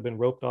exclosure that had been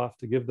roped off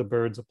to give the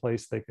birds a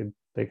place they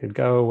could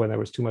go when there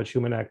was too much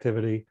human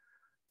activity.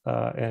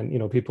 And, you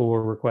know, people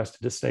were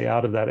requested to stay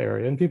out of that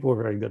area, and people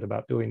were very good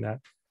about doing that.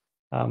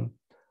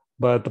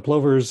 But the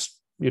plovers,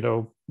 you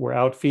know, were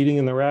out feeding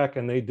in the rack,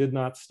 and they did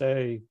not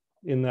stay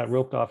in that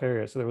roped off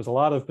area. So there was a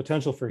lot of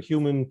potential for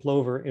human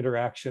plover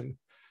interaction.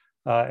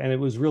 And it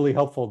was really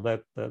helpful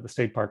that the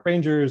state park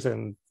rangers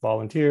and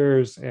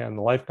volunteers and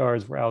the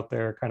lifeguards were out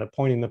there kind of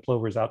pointing the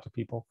plovers out to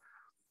people.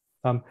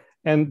 And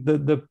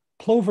the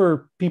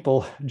plover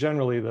people,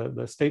 generally,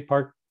 the state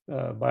park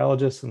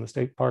biologists and the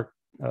state park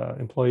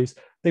employees,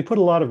 they put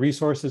a lot of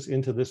resources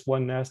into this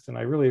one nest, and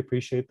I really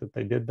appreciate that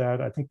they did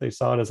that. I think they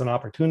saw it as an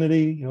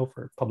opportunity, you know,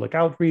 for public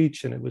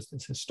outreach, and it was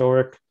this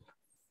historic,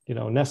 you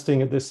know,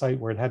 nesting at this site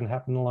where it hadn't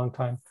happened in a long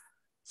time.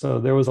 So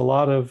there was a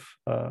lot of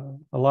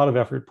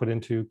effort put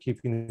into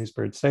keeping these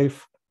birds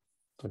safe.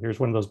 So here's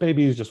one of those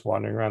babies just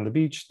wandering around the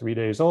beach, 3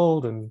 days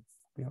old, and,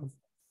 you know,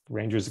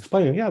 rangers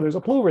explaining, yeah, there's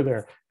a plover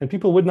there, and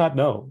people would not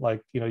know.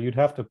 Like, you know, you'd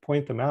have to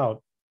point them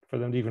out for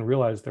them to even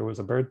realize there was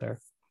a bird there.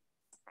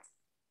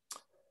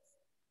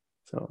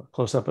 So a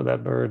close up of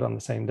that bird on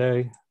the same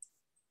day.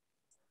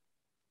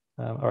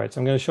 All right,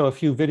 so I'm going to show a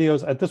few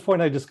videos. At this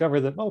point, I discovered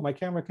that, oh, my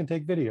camera can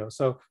take video.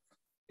 So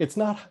it's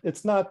not,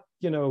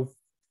 you know,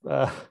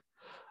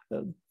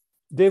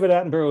 David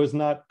Attenborough is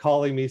not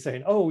calling me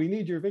saying, oh, we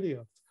need your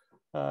video.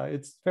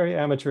 It's very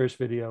amateurish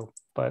video,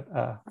 but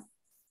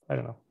I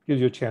don't know,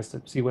 gives you a chance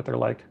to see what they're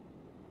like.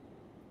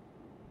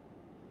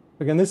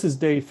 Again, this is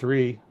day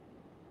 3.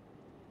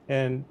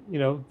 And, you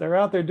know, they're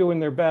out there doing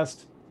their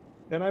best.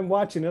 And I'm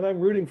watching it, I'm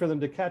rooting for them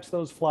to catch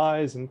those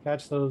flies and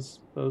catch those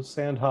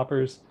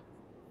sandhoppers.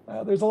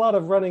 There's a lot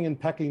of running and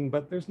pecking,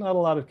 but there's not a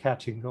lot of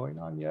catching going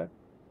on yet.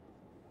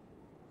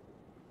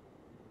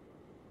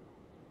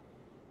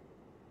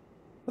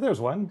 But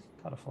there's one,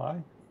 caught a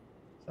fly.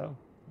 So,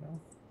 you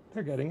know,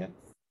 they're getting it.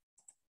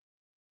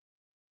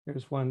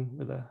 Here's one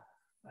with a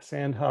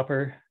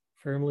sandhopper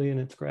firmly in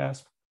its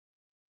grasp.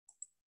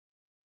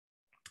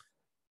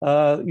 You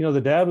know,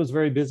 the dad was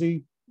very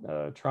busy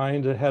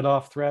trying to head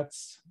off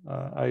threats.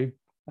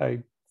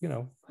 You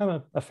know,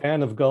 I'm a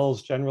fan of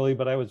gulls generally,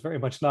 but I was very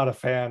much not a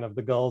fan of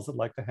the gulls that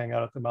like to hang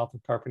out at the mouth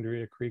of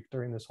Carpinteria Creek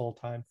during this whole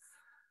time.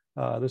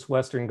 This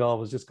western gull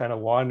was just kind of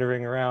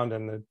wandering around,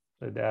 and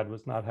the dad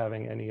was not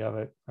having any of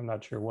it. I'm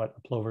not sure what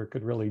a plover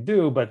could really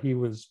do, but he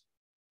was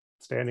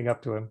standing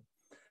up to him.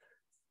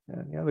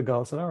 And yeah, the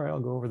gull said, all right, I'll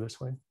go over this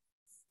way.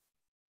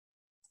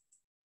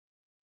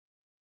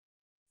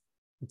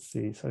 Let's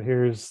see, so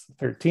here's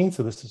 13,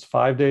 so this is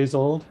 5 days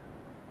old.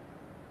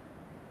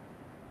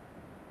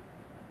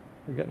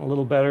 We're getting a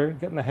little better,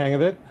 getting the hang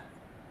of it.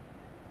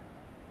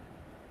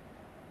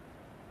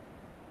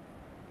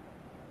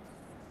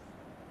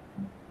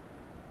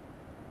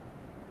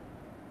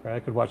 I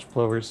could watch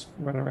plovers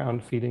run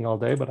around feeding all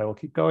day, but I will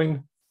keep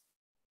going.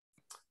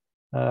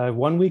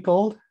 1 week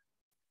old.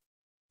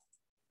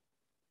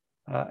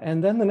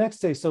 And then the next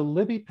day, so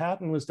Libby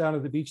Patton was down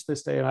at the beach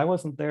this day, and I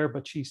wasn't there,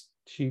 but she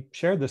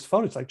shared this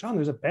photo. It's like, John,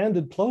 there's a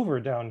banded plover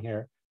down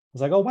here. I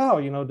was like, oh, wow,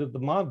 you know, did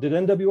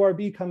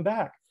NWRB come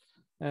back?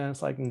 And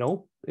it's like,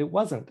 nope, it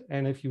wasn't.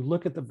 And if you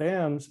look at the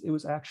bands, it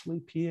was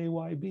actually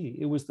PAYB.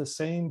 It was the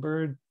same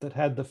bird that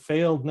had the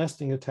failed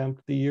nesting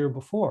attempt the year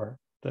before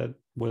that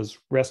was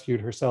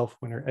rescued herself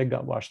when her egg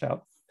got washed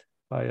out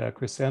by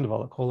Chris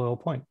Sandoval at Coal Oil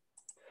Point.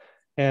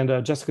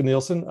 And Jessica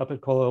Nielsen up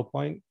at Coal Oil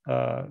Point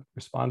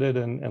responded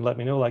and let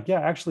me know, like, yeah,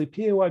 actually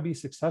PAYB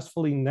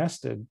successfully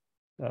nested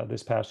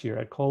this past year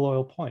at Coal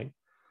Oil Point.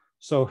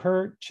 So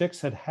her chicks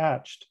had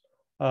hatched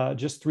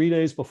just 3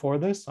 days before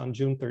this on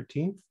June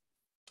 13th.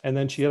 And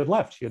then she had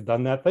left. She had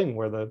done that thing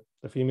where the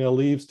female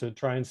leaves to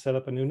try and set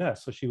up a new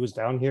nest. So she was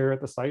down here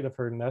at the site of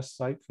her nest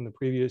site from the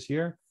previous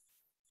year.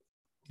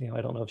 You know,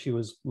 I don't know if she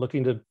was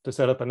looking to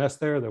set up a nest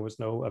there. There was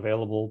no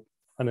available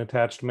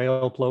unattached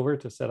male plover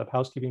to set up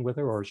housekeeping with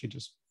her, or she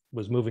just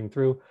was moving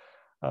through.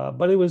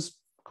 But it was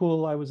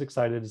cool. I was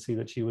excited to see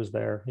that she was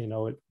there. You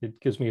know,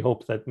 it gives me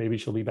hope that maybe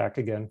she'll be back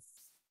again.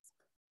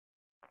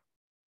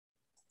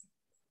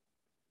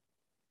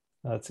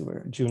 Let's see,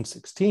 we're June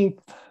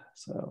 16th.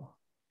 So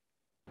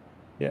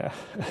yeah,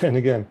 and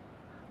again,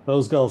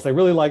 those gulls, they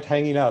really liked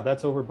hanging out.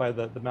 That's over by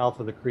the mouth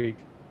of the creek.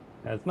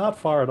 And it's not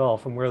far at all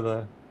from where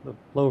the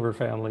plover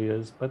family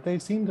is, but they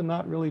seem to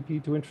not really be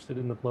too interested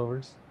in the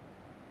plovers.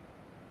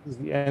 This is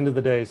the end of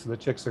the day, so the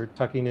chicks are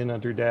tucking in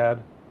under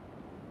dad.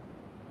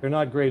 They're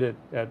not great at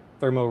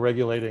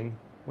thermoregulating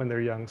when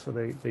they're young, so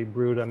they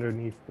brood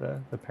underneath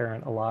the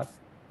parent a lot.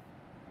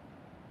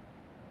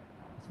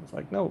 So it's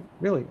like, no,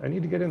 really, I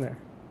need to get in there.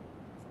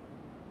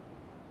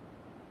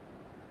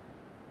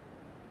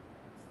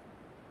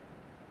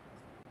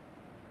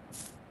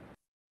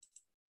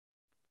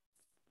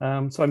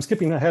 So I'm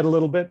skipping ahead a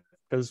little bit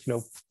because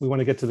we want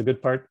to get to the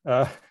good part.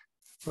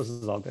 This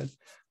is all good,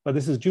 but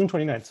this is June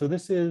 29th. So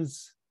this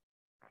is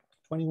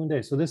 21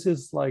 days. So this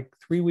is like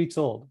 3 weeks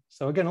old.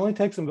 So again, it only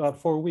takes them about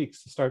 4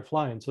 weeks to start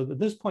flying. So at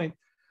this point,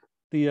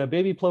 the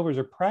baby plovers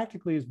are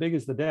practically as big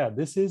as the dad.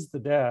 This is the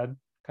dad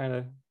kind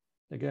of,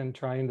 again,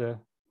 trying to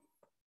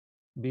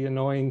be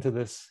annoying to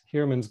this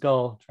Heermann's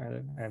gull. I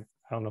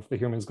don't know if the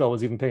Heermann's gull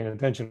was even paying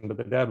attention, but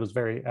the dad was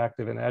very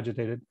active and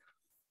agitated.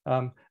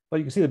 But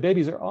you can see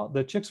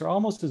the chicks are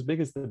almost as big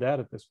as the dad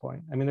at this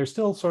point. I mean, they're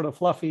still sort of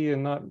fluffy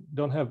and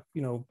don't have,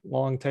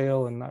 long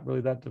tail and not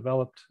really that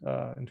developed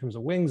in terms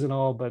of wings and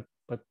all, but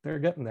they're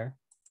getting there.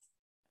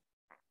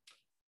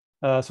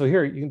 So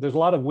here, there's a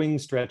lot of wing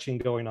stretching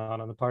going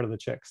on the part of the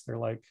chicks. They're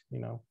like,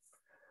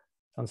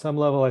 on some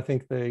level, I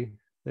think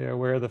they're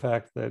aware of the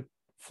fact that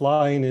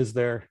flying is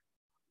their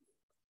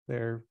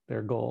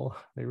goal.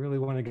 They really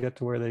want to get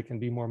to where they can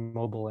be more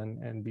mobile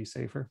and be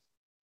safer.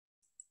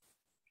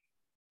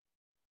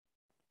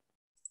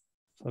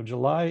 So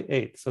July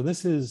 8th. So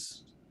this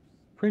is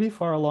pretty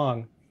far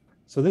along.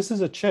 So this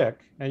is a chick,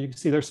 and you can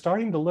see they're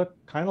starting to look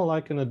kind of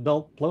like an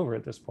adult plover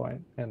at this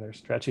point, and they're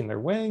stretching their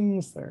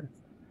wings. They're,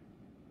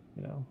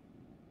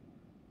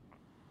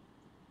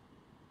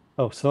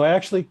 Oh, so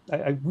I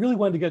really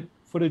wanted to get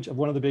footage of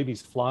one of the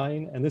babies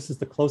flying, and this is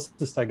the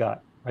closest I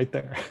got right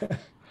there.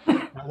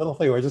 That little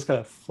thing where it just kind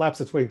of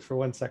flaps its wings for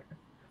 1 second.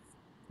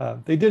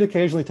 They did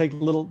occasionally take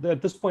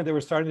at this point, they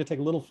were starting to take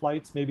little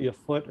flights, maybe a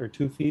foot or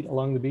 2 feet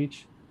along the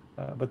beach.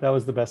 But that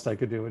was the best I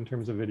could do in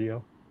terms of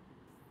video.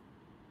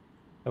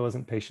 I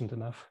wasn't patient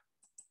enough.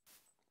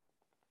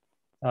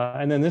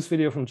 And then this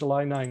video from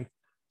July 9th.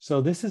 So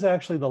this is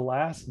actually the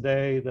last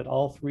day that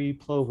all 3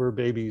 plover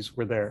babies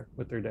were there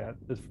with their dad.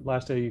 This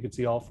last day you could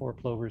see all 4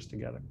 plovers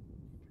together.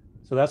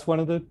 So that's one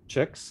of the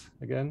chicks.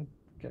 Again,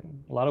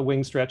 getting a lot of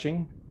wing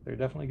stretching. They're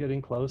definitely getting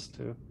close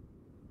to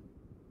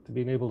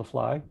being able to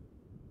fly.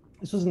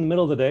 This was in the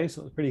middle of the day,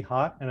 so it was pretty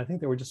hot. And I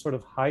think they were just sort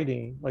of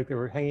hiding, like they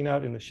were hanging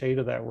out in the shade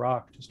of that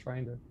rock, just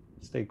trying to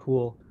stay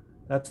cool.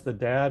 That's the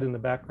dad in the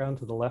background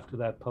to the left of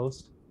that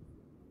post.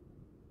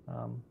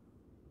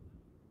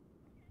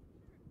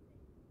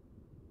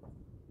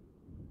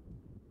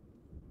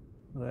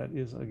 That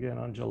is again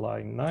on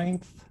July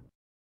 9th.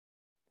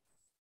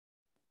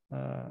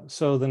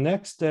 So the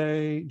next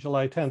day,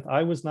 July 10th,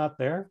 I was not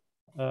there,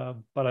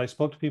 but I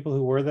spoke to people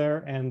who were there,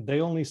 and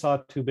they only saw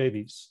 2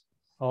 babies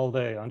all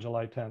day on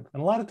July 10th.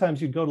 And a lot of times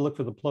you'd go to look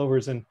for the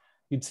plovers and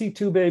you'd see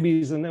 2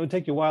 babies, and it would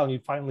take you a while and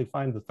you'd finally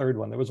find the 3rd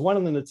one. There was one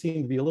of them that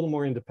seemed to be a little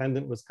more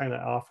independent, was kind of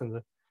off in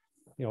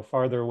the,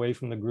 farther away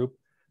from the group.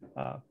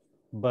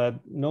 But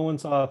no one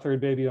saw a 3rd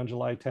baby on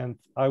July 10th.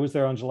 I was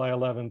there on July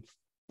 11th.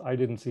 I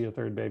didn't see a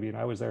 3rd baby, and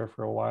I was there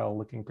for a while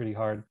looking pretty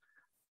hard.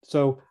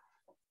 So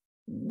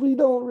we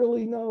don't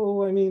really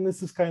know. I mean,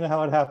 this is kind of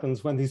how it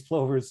happens when these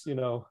plovers,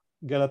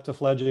 get up to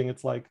fledging.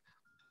 It's like,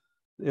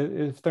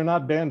 if they're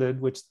not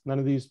banded, which none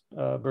of these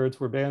birds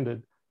were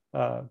banded,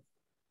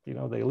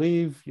 they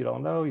leave, you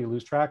don't know, you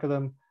lose track of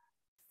them.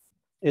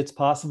 It's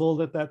possible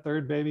that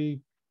 3rd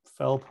baby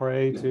fell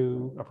prey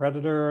to a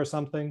predator or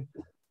something,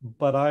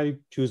 but I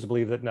choose to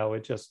believe that no,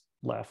 it just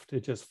left.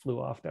 It just flew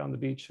off down the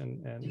beach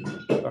and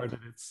started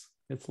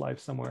its life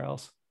somewhere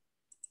else.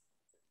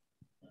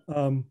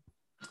 2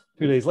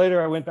 days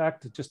later, I went back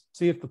to just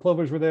see if the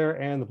plovers were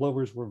there, and the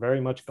plovers were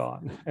very much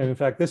gone. And in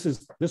fact, this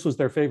was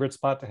their favorite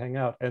spot to hang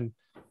out. And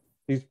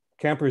these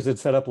campers had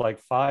set up like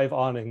 5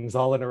 awnings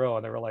all in a row,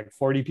 and there were like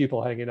 40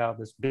 people hanging out,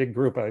 this big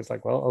group. I was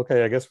like, well,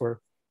 okay, I guess we're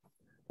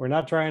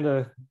not trying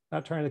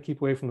to keep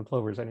away from the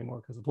plovers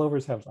anymore, because the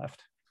plovers have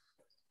left.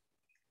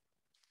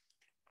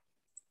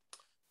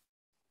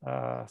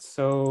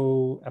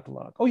 So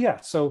epilogue. Oh yeah,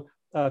 so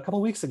a couple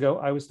of weeks ago,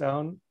 I was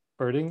down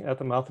birding at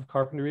the mouth of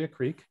Carpinteria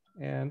Creek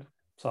and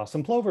saw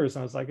some plovers,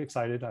 and I was like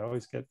excited. I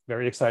always get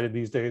very excited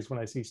these days when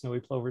I see snowy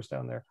plovers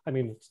down there. I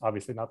mean, it's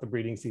obviously not the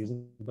breeding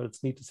season, but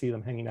it's neat to see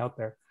them hanging out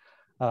there.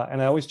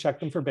 And I always check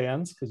them for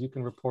bands, because you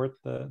can report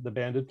the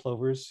banded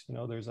plovers.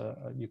 There's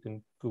you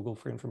can Google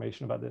for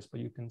information about this,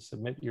 but you can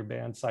submit your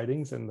band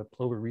sightings, and the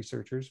plover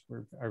researchers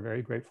are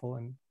very grateful,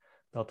 and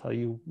they'll tell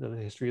you the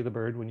history of the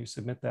bird when you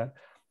submit that.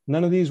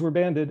 None of these were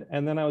banded.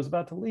 And then I was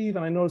about to leave,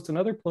 and I noticed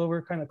another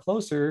plover kind of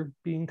closer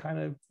being kind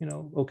of,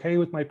 okay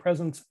with my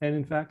presence. And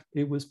in fact,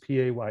 it was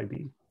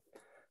PAYB.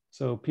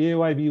 So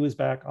PAYB was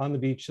back on the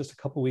beach just a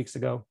couple weeks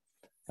ago.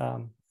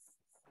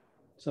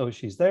 So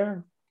she's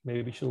there.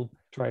 maybe she'll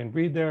try and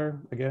breed there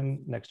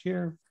again next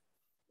year.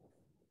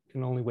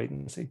 Can only wait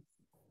and see.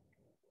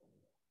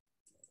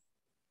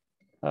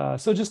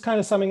 So just kind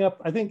of summing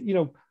up, I think,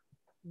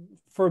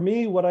 for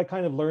me, what I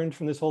kind of learned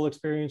from this whole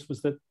experience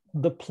was that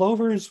the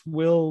plovers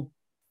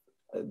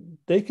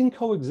they can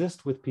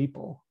coexist with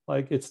people.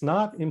 Like, it's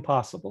not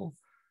impossible.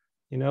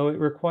 It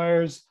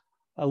requires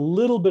a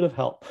little bit of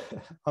help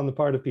on the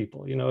part of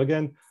people.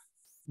 Again,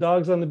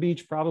 dogs on the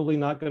beach, probably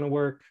not going to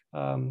work.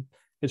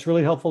 It's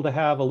really helpful to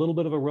have a little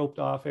bit of a roped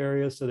off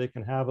area so they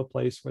can have a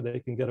place where they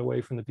can get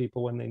away from the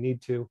people when they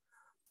need to.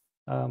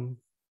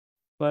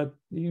 But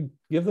you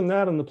give them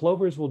that and the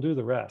plovers will do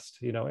the rest,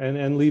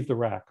 and leave the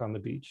rack on the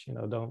beach.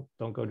 Don't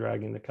go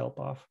dragging the kelp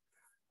off.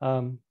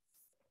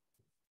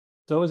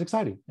 So it was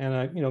exciting.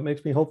 And it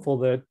makes me hopeful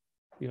that,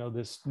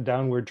 this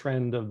downward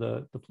trend of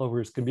the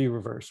plovers can be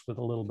reversed with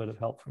a little bit of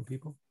help from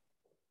people.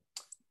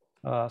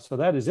 So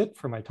that is it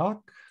for my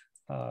talk.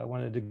 I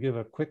wanted to give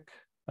a quick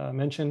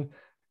mention.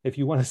 If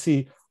you want to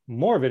see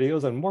more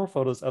videos and more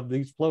photos of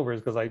these plovers,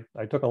 because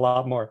I took a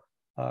lot more,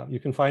 you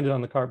can find it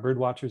on the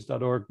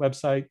birdwatchers.org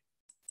website.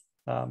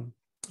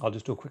 I'll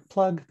just do a quick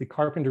plug. The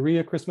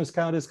Carpinteria Christmas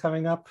count is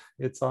coming up.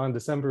 It's on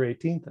December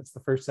 18th. That's the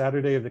first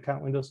Saturday of the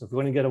count window. So if you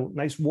want to get a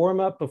nice warm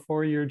up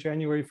before your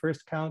January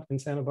 1st count in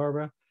Santa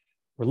Barbara,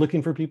 we're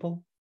looking for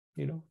people.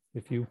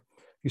 If you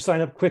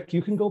sign up quick,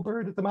 you can go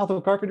bird at the mouth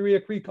of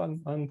Carpinteria Creek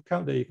on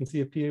count day. You can see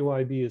if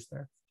PAYB is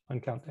there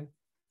on count day.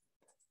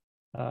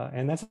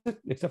 And that's it,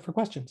 except for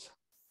questions.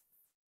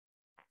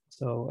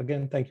 So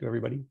again, thank you,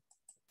 everybody.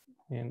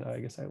 And I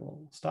guess I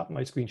will stop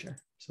my screen share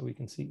so we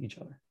can see each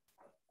other.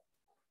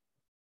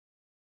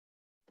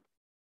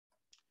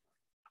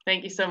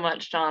 Thank you so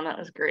much, John. That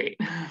was great.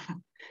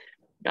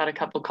 Got a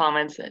couple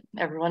comments that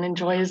everyone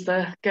enjoys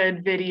the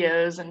good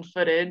videos and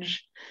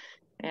footage.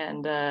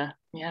 And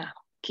yeah,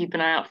 keep an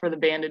eye out for the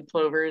banded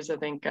plovers. I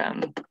think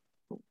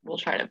we'll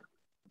try to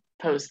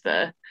post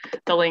the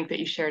link that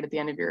you shared at the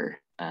end of your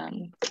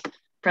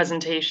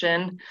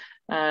presentation.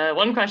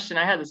 One question,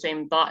 I had the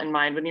same thought in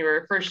mind when you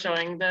were first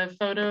showing the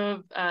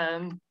photo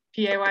of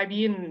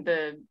PAYB in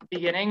the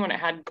beginning when it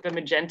had the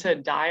magenta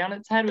dye on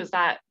its head. Was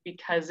that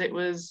because it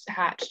was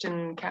hatched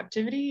in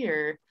captivity,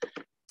 or?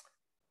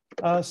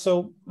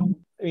 So,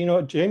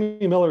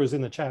 Jamie Miller is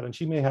in the chat and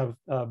she may have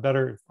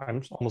better,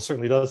 almost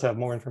certainly does have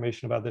more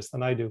information about this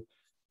than I do.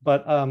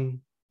 But,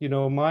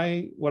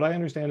 what I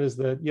understand is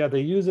that, yeah,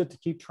 they use it to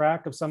keep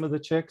track of some of the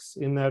chicks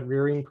in that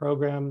rearing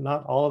program.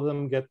 Not all of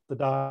them get the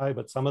dye,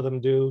 but some of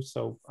them do.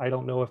 So I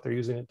don't know if they're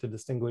using it to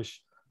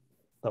distinguish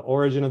the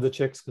origin of the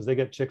chicks, because they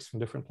get chicks from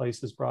different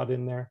places brought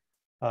in there.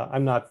 I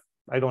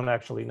don't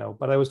actually know,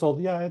 but I was told,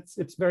 yeah,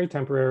 it's very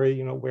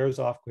temporary, wears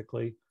off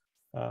quickly.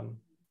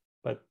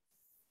 But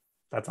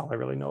that's all I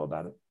really know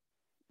about it.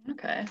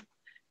 Okay.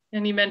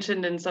 And you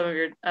mentioned in some of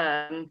your,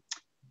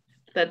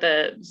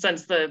 that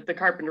since the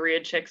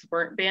Carpinteria chicks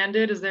weren't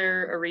banded, is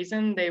there a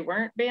reason they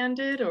weren't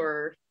banded,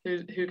 or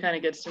who kind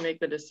of gets to make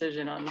the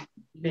decision on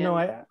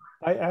banding?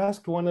 I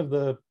asked one of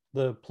the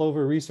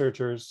plover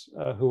researchers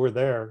who were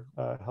there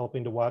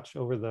helping to watch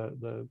over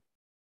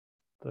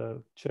the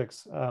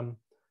chicks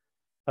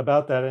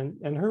about that,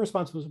 and her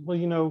response was,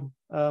 well,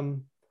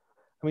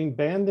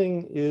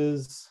 banding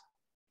is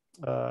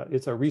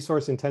it's a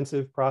resource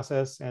intensive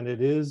process and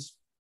it is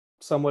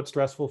somewhat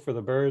stressful for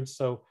the birds,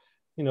 so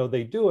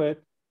they do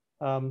it,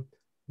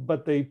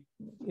 but they,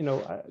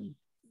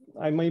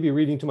 I may be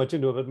reading too much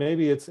into it, but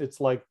maybe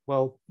it's like,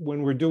 well,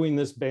 when we're doing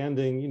this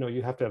banding,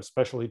 you have to have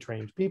specially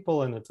trained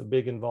people and it's a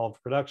big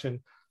involved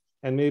production.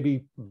 And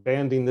maybe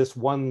banding this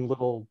one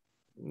little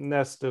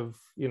nest of,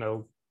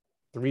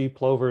 3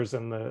 plovers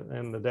and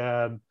the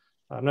dad,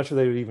 I'm not sure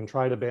they would even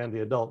try to band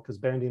the adult, because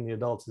banding the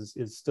adults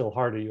is still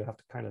harder. You have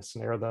to kind of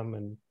snare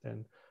them,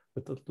 and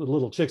with the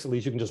little chicks, at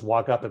least you can just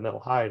walk up and they'll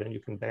hide and you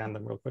can band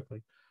them real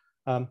quickly.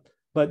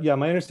 But yeah,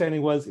 my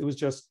understanding was it was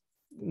just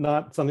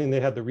not something they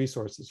had the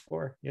resources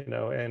for,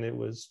 and it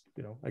was,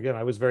 again,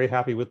 I was very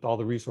happy with all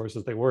the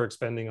resources they were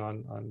expending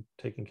on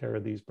taking care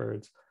of these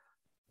birds.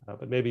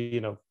 But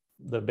maybe,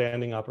 the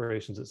banding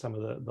operations at some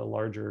of the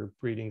larger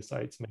breeding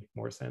sites make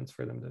more sense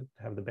for them to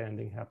have the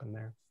banding happen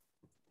there.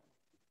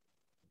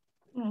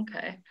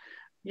 Okay.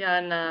 Yeah,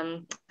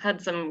 and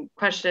had some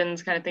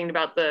questions kind of thinking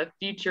about the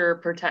future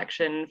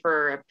protection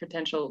for a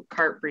potential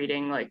carp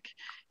breeding, like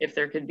if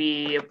there could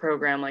be a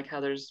program like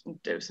how there's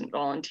docent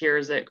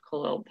volunteers at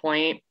Colwell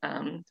Point.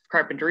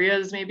 Carpinteria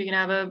is maybe gonna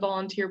have a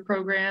volunteer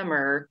program,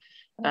 or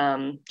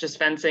just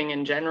fencing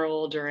in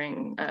general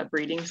during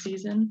breeding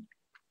season.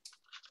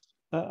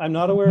 I'm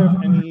not aware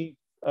of any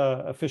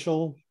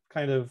official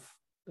kind of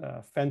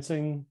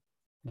fencing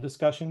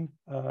discussion.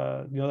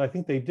 I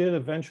think they did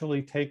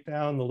eventually take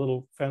down the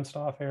little fenced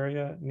off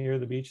area near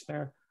the beach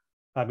there.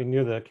 I mean,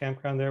 near the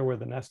campground there where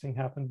the nesting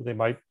happened, but they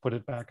might put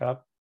it back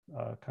up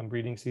come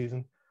breeding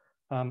season.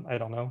 I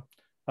don't know.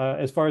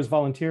 As far as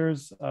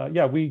volunteers,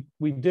 yeah, we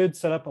did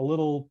set up a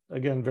little,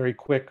 again, very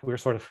quick. We were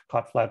sort of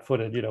caught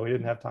flat-footed. We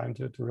didn't have time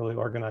to really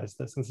organize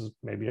this. This is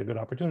maybe a good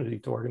opportunity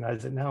to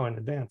organize it now in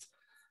advance.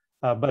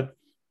 But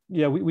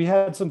yeah, we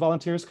had some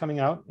volunteers coming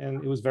out,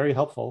 and it was very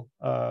helpful.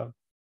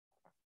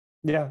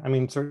 Yeah, I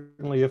mean,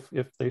 certainly if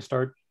they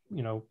start,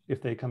 you know,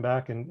 if they come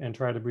back and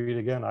try to breed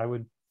again, I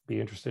would be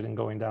interested in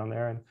going down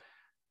there. And,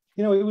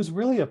 you know, it was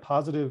really a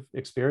positive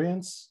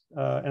experience.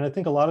 And I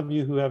think a lot of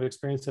you who have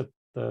experience at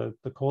the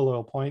Coal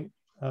Oil Point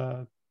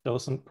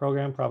docent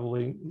program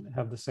probably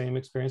have the same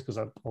experience, because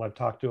I've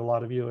talked to a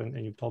lot of you,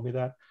 and you've told me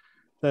that,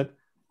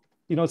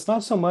 you know, it's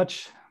not so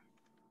much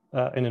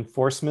an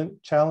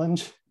enforcement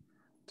challenge.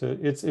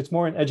 It's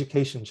more an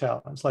education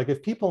challenge. Like,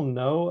 if people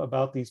know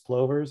about these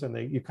plovers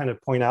and you kind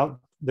of point out,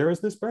 there is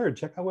this bird,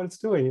 check out what it's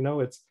doing. You know,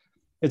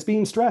 it's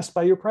being stressed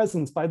by your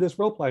presence, by this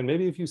rope line.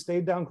 Maybe if you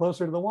stayed down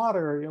closer to the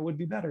water, it would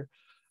be better.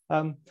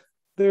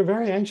 They're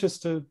very anxious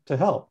to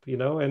help, you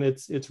know, and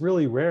it's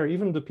really rare,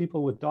 even to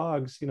people with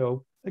dogs, you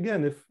know,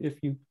 again,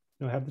 if you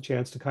have the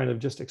chance to kind of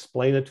just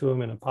explain it to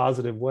them in a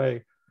positive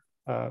way.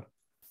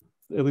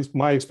 At least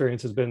my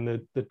experience has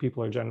been that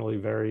people are generally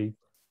very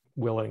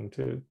willing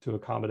to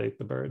accommodate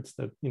the birds,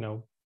 that, you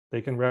know,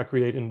 they can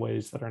recreate in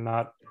ways that are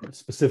not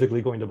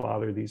specifically going to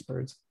bother these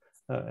birds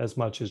as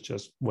much as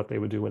just what they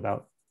would do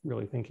without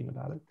really thinking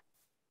about it.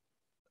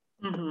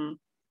 Mm-hmm.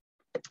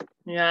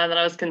 Yeah, and then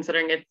I was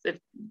considering if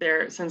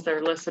they're, since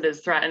they're listed as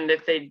threatened,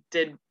 if they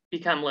did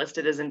become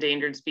listed as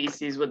endangered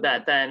species, would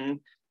that then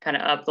kind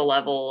of up the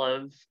level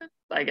of,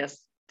 I guess,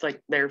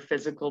 like their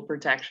physical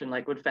protection?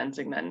 Like, would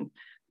fencing then,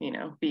 you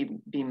know, be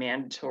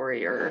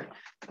mandatory, or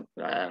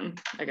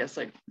I guess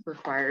like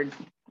required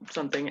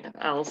something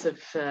else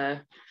if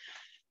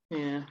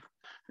yeah,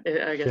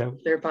 I guess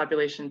their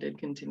population did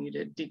continue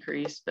to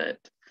decrease, but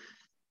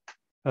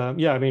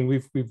yeah, I mean,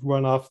 we've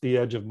run off the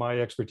edge of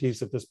my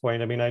expertise at this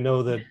point. I mean, I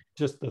know that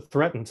just the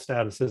threatened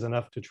status is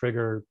enough to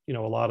trigger, you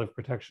know, a lot of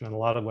protection, and a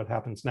lot of what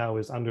happens now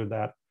is under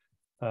that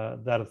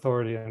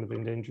authority under the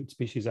Endangered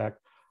Species Act.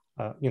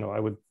 You know, I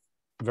would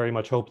very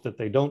much hope that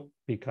they don't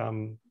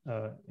become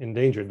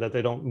endangered, that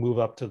they don't move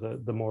up to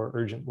the more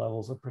urgent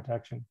levels of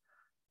protection.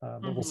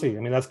 But we'll see. I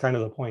mean, that's kind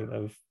of the point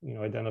of, you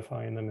know,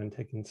 identifying them and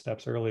taking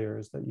steps earlier,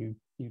 is that you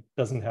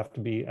doesn't have to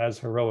be as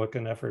heroic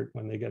an effort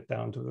when they get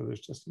down to there's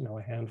just, you know,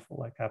 a handful,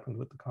 like happened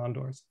with the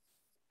condors.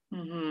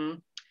 Mm-hmm.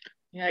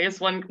 Yeah, I guess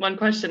one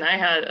question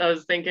I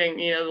was thinking,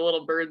 you know, the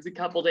little bird's a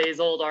couple days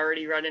old,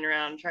 already running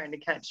around trying to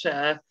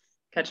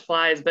catch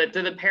flies, but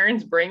do the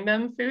parents bring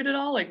them food at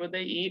all? Like, would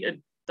they eat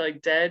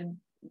like dead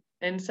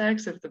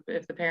insects if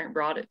the parent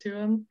brought it to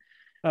them?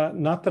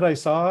 Not that I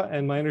saw,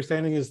 and my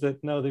understanding is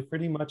that no, they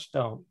pretty much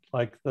don't.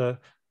 Like,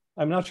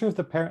 I'm not sure if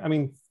the parent, I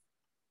mean,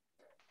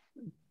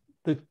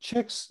 the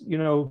chicks, you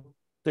know,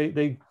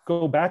 they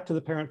go back to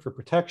the parent for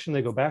protection,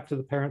 they go back to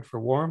the parent for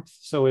warmth.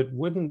 So it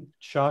wouldn't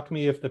shock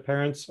me if the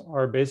parents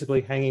are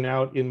basically hanging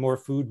out in more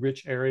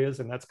food-rich areas,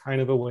 and that's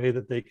kind of a way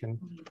that they can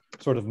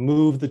sort of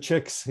move the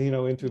chicks, you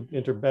know,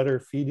 into better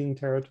feeding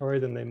territory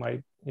than they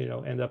might, you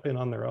know, end up in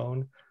on their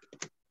own.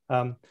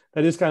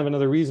 That is kind of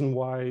another reason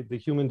why the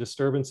human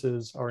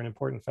disturbances are an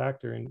important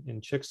factor in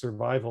chick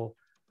survival,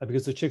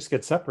 because the chicks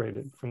get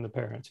separated from the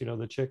parents. You know,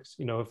 the chicks,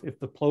 you know, if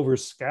the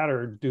plovers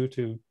scatter due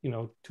to, you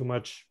know, too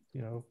much,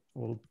 you know,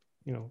 little,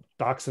 you know,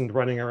 dachshund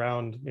running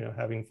around, you know,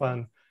 having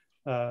fun,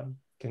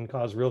 can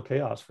cause real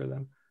chaos for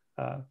them.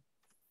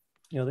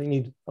 You know, they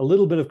need a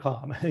little bit of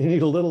calm. They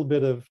need a little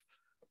bit of,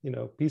 you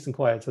know, peace and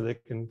quiet, so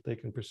they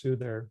can pursue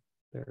their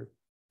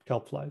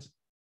kelp flies.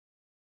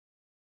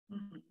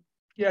 Mm-hmm.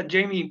 Yeah,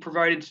 Jamie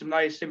provided some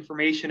nice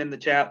information in the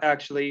chat,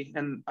 actually.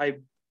 And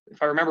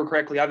if I remember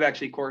correctly, I've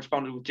actually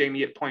corresponded with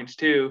Jamie at points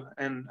too.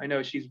 And I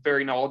know she's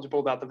very knowledgeable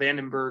about the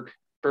Vandenberg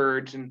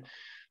birds. And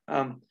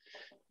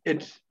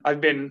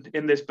I've been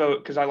in this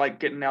boat because I like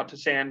getting out to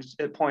sands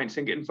at points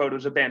and getting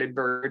photos of banded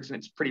birds. And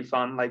it's pretty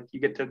fun. Like,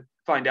 you get to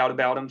find out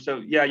about them.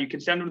 So yeah, you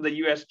can send them to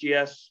the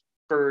USGS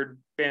bird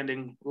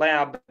banding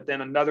lab, but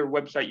then another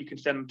website you can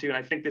send them to. And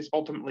I think this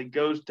ultimately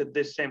goes to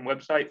this same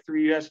website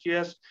through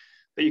USGS.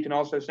 But you can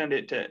also send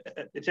it to,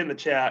 it's in the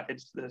chat,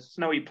 it's the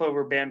Snowy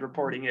Plover Band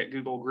Reporting at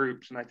Google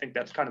Groups. And I think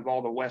that's kind of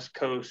all the West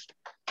Coast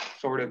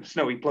sort of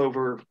snowy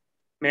plover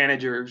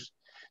managers.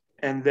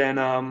 And then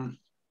I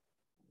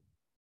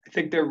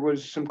think there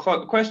was some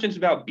questions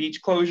about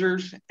beach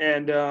closures.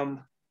 And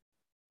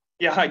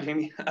yeah, hi,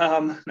 Jamie.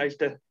 Nice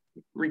to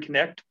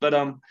reconnect.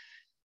 But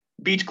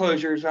beach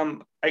closures,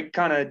 I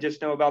kind of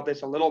just know about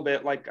this a little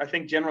bit. Like, I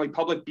think generally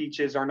public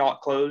beaches are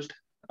not closed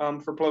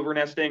for plover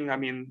nesting. I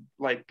mean,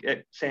 like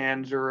at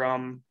Sands or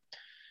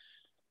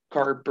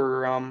Carp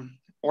or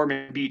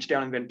Ormond Beach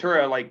down in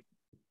Ventura, like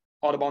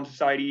Audubon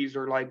societies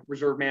or like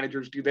reserve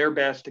managers do their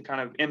best to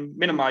kind of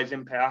minimize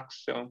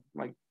impacts. So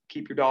like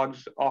keep your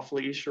dogs off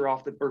leash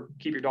or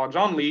keep your dogs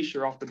on leash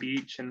or off the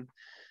beach, and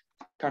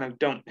kind of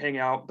don't hang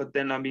out. But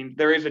then, I mean,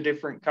 there is a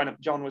different kind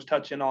of, John was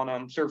touching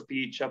on Surf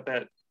Beach up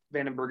at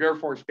Vandenberg Air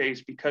Force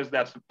Base, because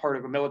that's part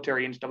of a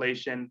military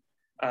installation.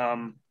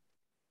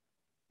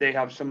 They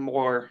have some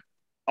more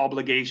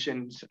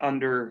obligations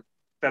under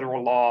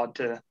federal law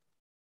to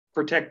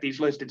protect these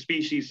listed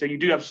species. So you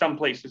do have some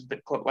places that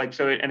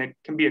and it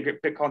can be a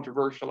bit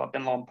controversial up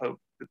in Lompoc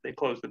that they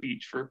close the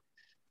beach for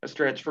a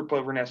stretch for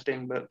plover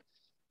nesting. But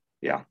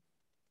yeah.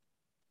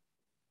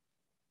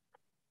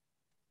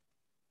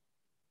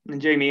 And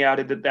Jamie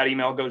added that that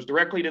email goes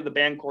directly to the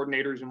band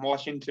coordinators in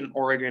Washington,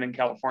 Oregon, and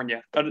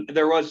California. But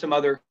there was some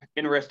other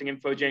interesting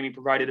info Jamie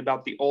provided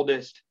about the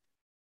oldest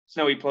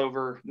snowy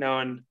plover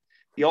known.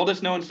 The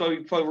oldest known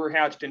snowy plover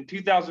hatched in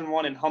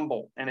 2001 in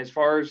Humboldt. And as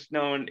far as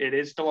known,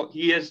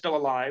 he is still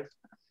alive.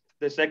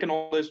 The second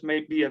oldest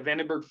may be a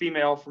Vandenberg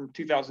female from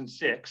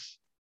 2006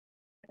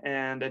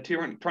 and a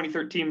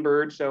 2013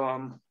 bird. So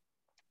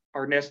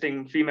our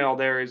nesting female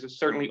there is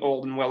certainly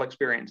old and well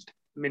experienced.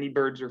 Many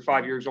birds are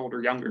 5 years old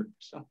or younger.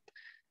 So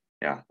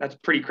yeah, that's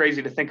pretty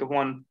crazy to think of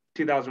one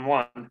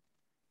 2001,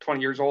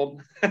 20 years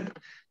old.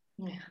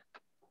 Yeah.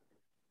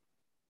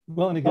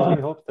 Well, and it gives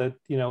me hope that,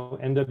 you know,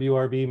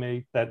 NWRB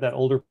may, that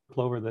older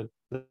plover that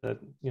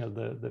you know,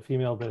 the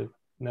female that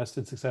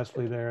nested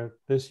successfully there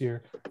this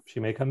year, she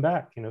may come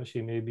back, you know,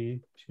 she may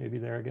be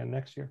there again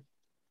next year.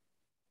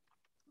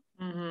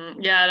 Mm-hmm.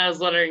 Yeah, and I was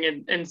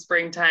wondering in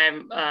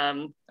springtime,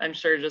 I'm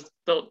sure just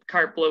the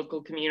carp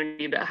local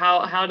community, but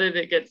how did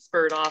it get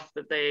spurred off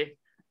that they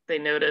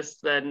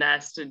noticed the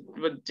nest?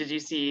 Did you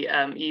see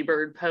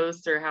eBird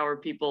posts, or how are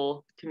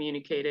people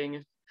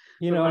communicating?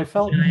 You know, I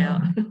felt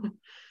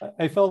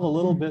a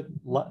little bit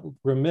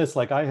remiss,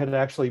 like I had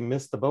actually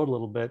missed the boat a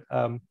little bit.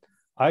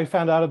 I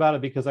found out about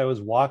it because I was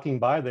walking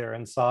by there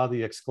and saw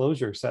the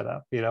exclosure set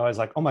up. You know, I was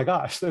like, oh my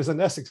gosh, there's a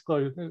nest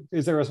exclosure.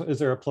 Is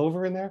there a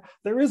plover in there?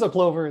 There is a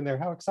plover in there.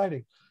 How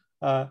exciting.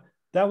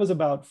 That was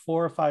about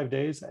 4 or 5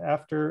 days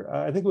after,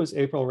 I think it was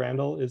April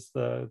Randall is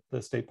the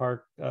state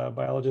park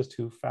biologist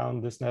who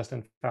found this nest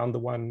and found the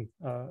one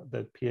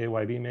that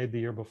PAYB made the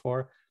year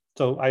before.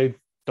 So I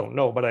don't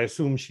know, but I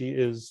assume she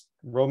is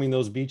roaming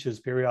those beaches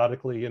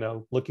periodically, you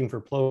know, looking for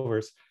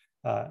plovers.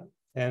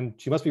 And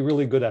she must be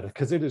really good at it,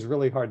 because it is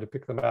really hard to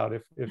pick them out.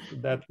 If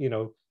that, you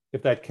know,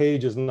 if that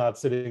cage is not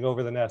sitting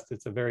over the nest,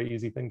 it's a very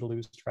easy thing to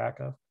lose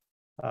track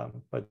of.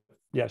 But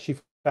yeah, she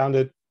found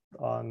it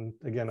on,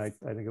 again, I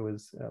think it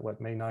was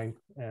May 9th.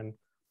 And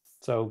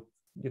so,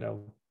 you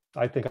know,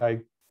 I think I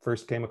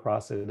first came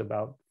across it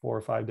about 4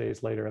 or 5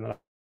 days later, and then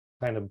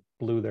I kind of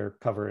blew their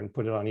cover and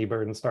put it on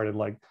eBird and started,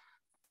 like,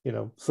 you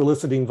know,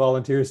 soliciting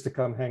volunteers to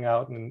come hang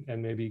out and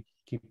maybe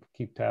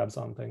keep tabs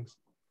on things.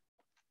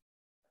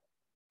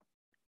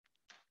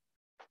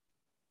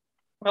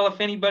 Well,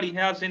 if anybody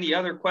has any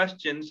other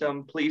questions,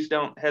 please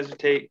don't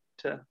hesitate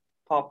to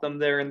pop them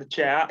there in the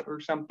chat or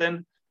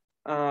something.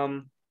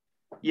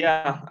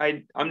 Yeah,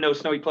 I'm no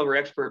snowy plover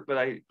expert, but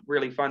I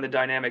really find the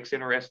dynamics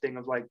interesting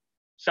of like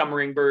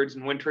summering birds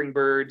and wintering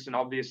birds. And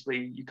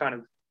obviously you kind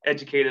of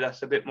educated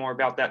us a bit more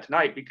about that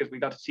tonight, because we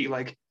got to see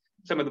like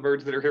some of the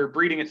birds that are here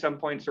breeding at some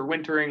points or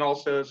wintering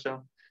also.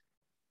 So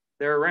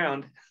they're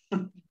around.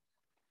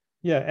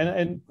 Yeah,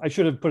 and I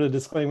should have put a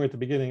disclaimer at the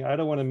beginning. I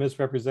don't want to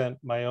misrepresent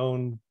my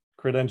own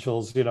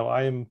credentials. You know,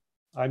 I'm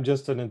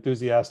just an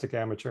enthusiastic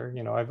amateur.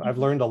 You know, I've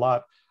learned a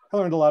lot. I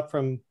learned a lot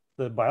from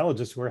the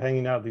biologists who are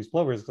hanging out at these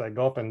plovers, because I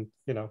go up and,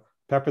 you know,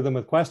 pepper them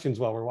with questions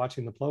while we're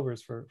watching the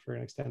plovers for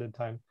an extended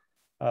time.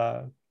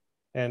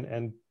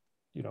 And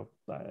you know,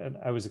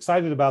 I was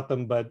excited about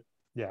them, but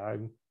yeah,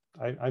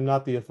 I'm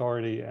not the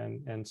authority.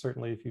 And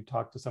certainly if you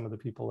talk to some of the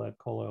people at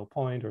Coal Oil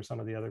Point or some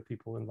of the other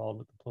people involved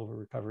with the plover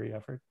recovery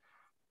effort,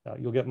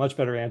 you'll get much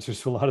better answers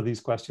to a lot of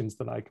these questions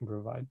than I can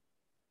provide.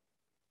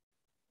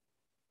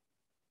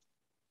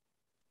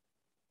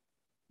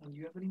 Do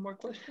you have any more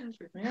questions?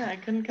 Yeah, I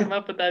couldn't come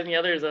up with any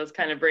others. I was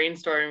kind of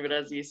brainstorming, but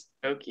as you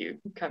spoke, you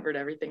covered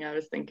everything I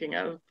was thinking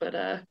of. But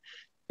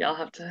yeah, I'll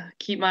have to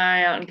keep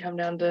my eye out and come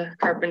down to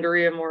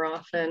Carpinteria more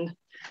often,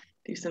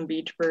 do some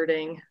beach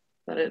birding.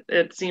 But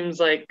it seems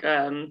like,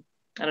 I don't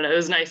know, it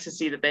was nice to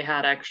see that they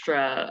had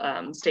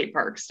extra state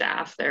park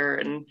staff there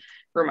and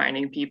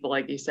reminding people,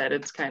 like you said,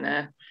 it's kind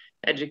of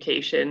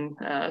education,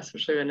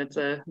 especially when it's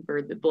a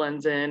bird that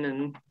blends in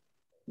and,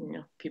 you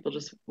know, people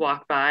just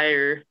walk by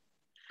or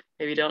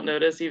maybe don't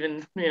notice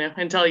even, you know,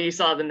 until you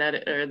saw the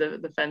net or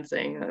the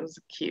fencing. That was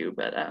cute.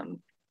 But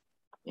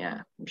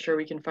yeah, I'm sure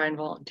we can find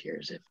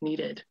volunteers if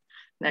needed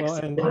next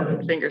time,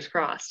 fingers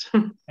crossed.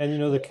 And you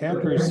know, the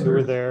campers who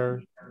were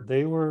there,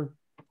 they were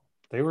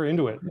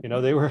into it. You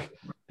know,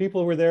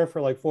 people were there for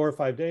like 4 or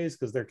 5 days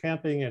because they're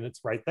camping and it's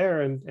right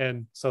there.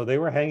 And so they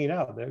were hanging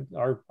out.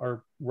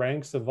 Our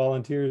ranks of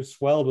volunteers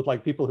swelled with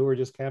like people who were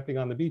just camping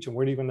on the beach and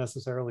weren't even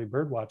necessarily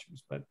bird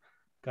watchers, but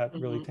got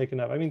really taken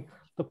up. I mean,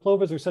 the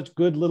plovers are such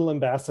good little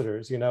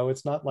ambassadors. You know,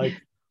 it's not like,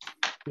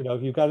 you know,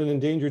 if you've got an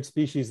endangered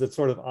species that's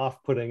sort of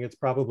off-putting, it's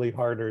probably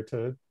harder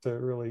to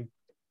really,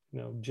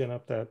 you know, gin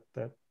up that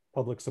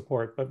public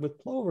support. But with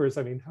plovers,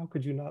 I mean, how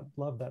could you not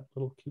love that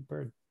little cute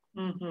bird?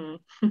 Mm-hmm.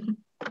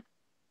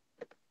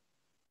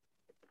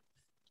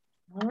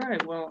 All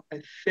right, well,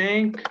 I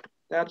think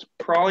that's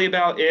probably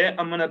about it.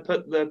 I'm going to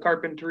put the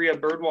Carpinteria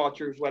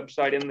Birdwatchers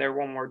website in there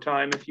one more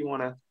time if you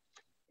want to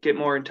get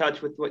more in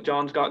touch with what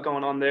John's got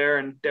going on there.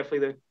 And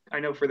definitely I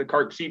know for the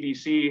Carp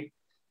CBC,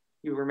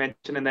 you were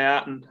mentioning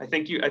that. And I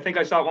think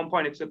I saw at one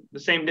point, it's the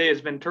same day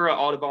as Ventura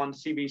Audubon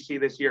CBC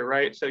this year,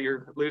 right? So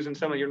you're losing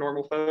some of your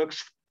normal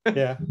folks.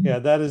 yeah,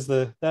 that is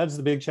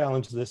the big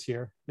challenge this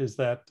year, is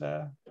that,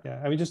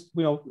 yeah, I mean, just,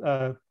 you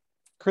know,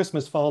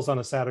 Christmas falls on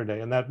a Saturday,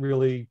 and that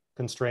really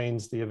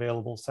constrains the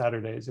available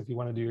Saturdays. If you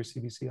want to do your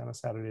CBC on a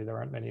Saturday, there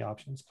aren't many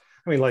options.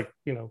 I mean, like,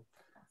 you know,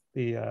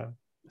 the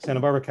Santa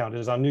Barbara count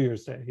is on New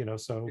Year's Day, you know,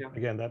 so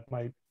again, that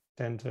might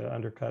tend to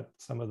undercut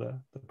some of the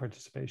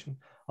participation.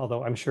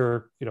 Although I'm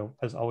sure, you know,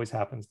 as always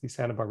happens, the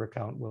Santa Barbara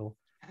count will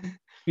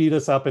beat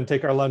us up and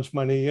take our lunch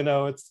money. You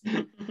know, it's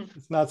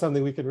not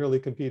something we can really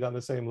compete on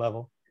the same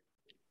level.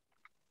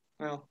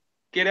 Well,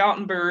 get out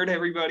and bird,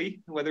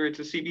 everybody, whether it's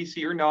a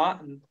CBC or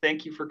not. And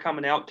thank you for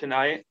coming out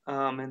tonight.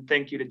 And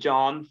thank you to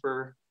John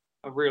for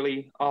a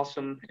really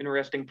awesome,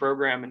 interesting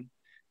program. And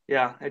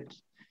yeah,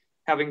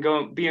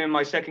 being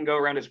my second go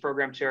around as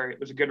program chair, it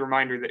was a good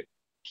reminder that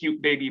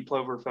cute baby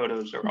plover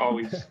photos are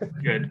always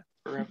good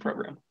for a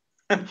program.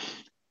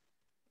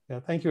 Yeah,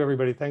 thank you,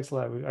 everybody. Thanks a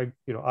lot. I,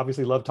 you know,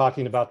 obviously love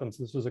talking about them,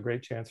 so this was a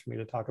great chance for me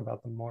to talk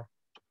about them more.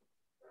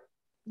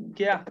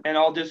 Yeah, and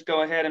I'll just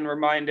go ahead and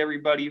remind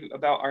everybody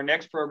about our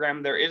next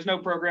program. There is no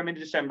program in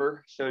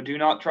December, so do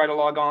not try to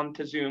log on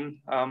to Zoom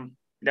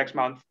next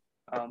month.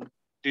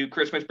 Do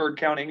Christmas bird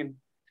counting and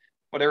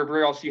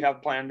whatever else you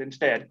have planned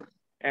instead.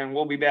 And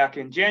we'll be back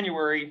in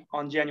January,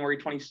 on January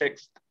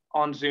 26th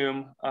on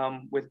Zoom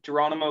with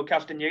Geronimo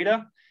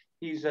Castaneda.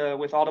 He's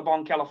with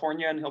Audubon,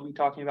 California, and he'll be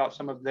talking about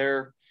some of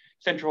their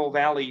Central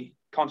Valley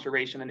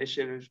conservation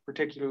initiatives,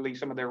 particularly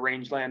some of their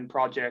rangeland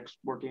projects,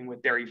 working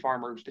with dairy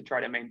farmers to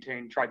try to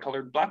maintain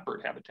tricolored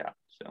blackbird habitat.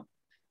 So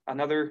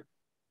another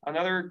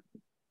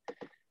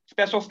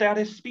special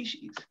status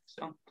species.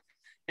 So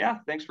yeah,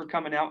 thanks for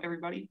coming out,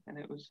 everybody. And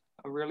it was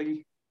a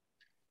really,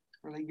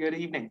 really good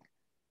evening.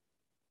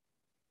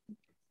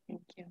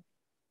 Thank you.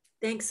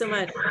 Thanks so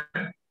much.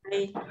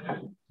 Bye.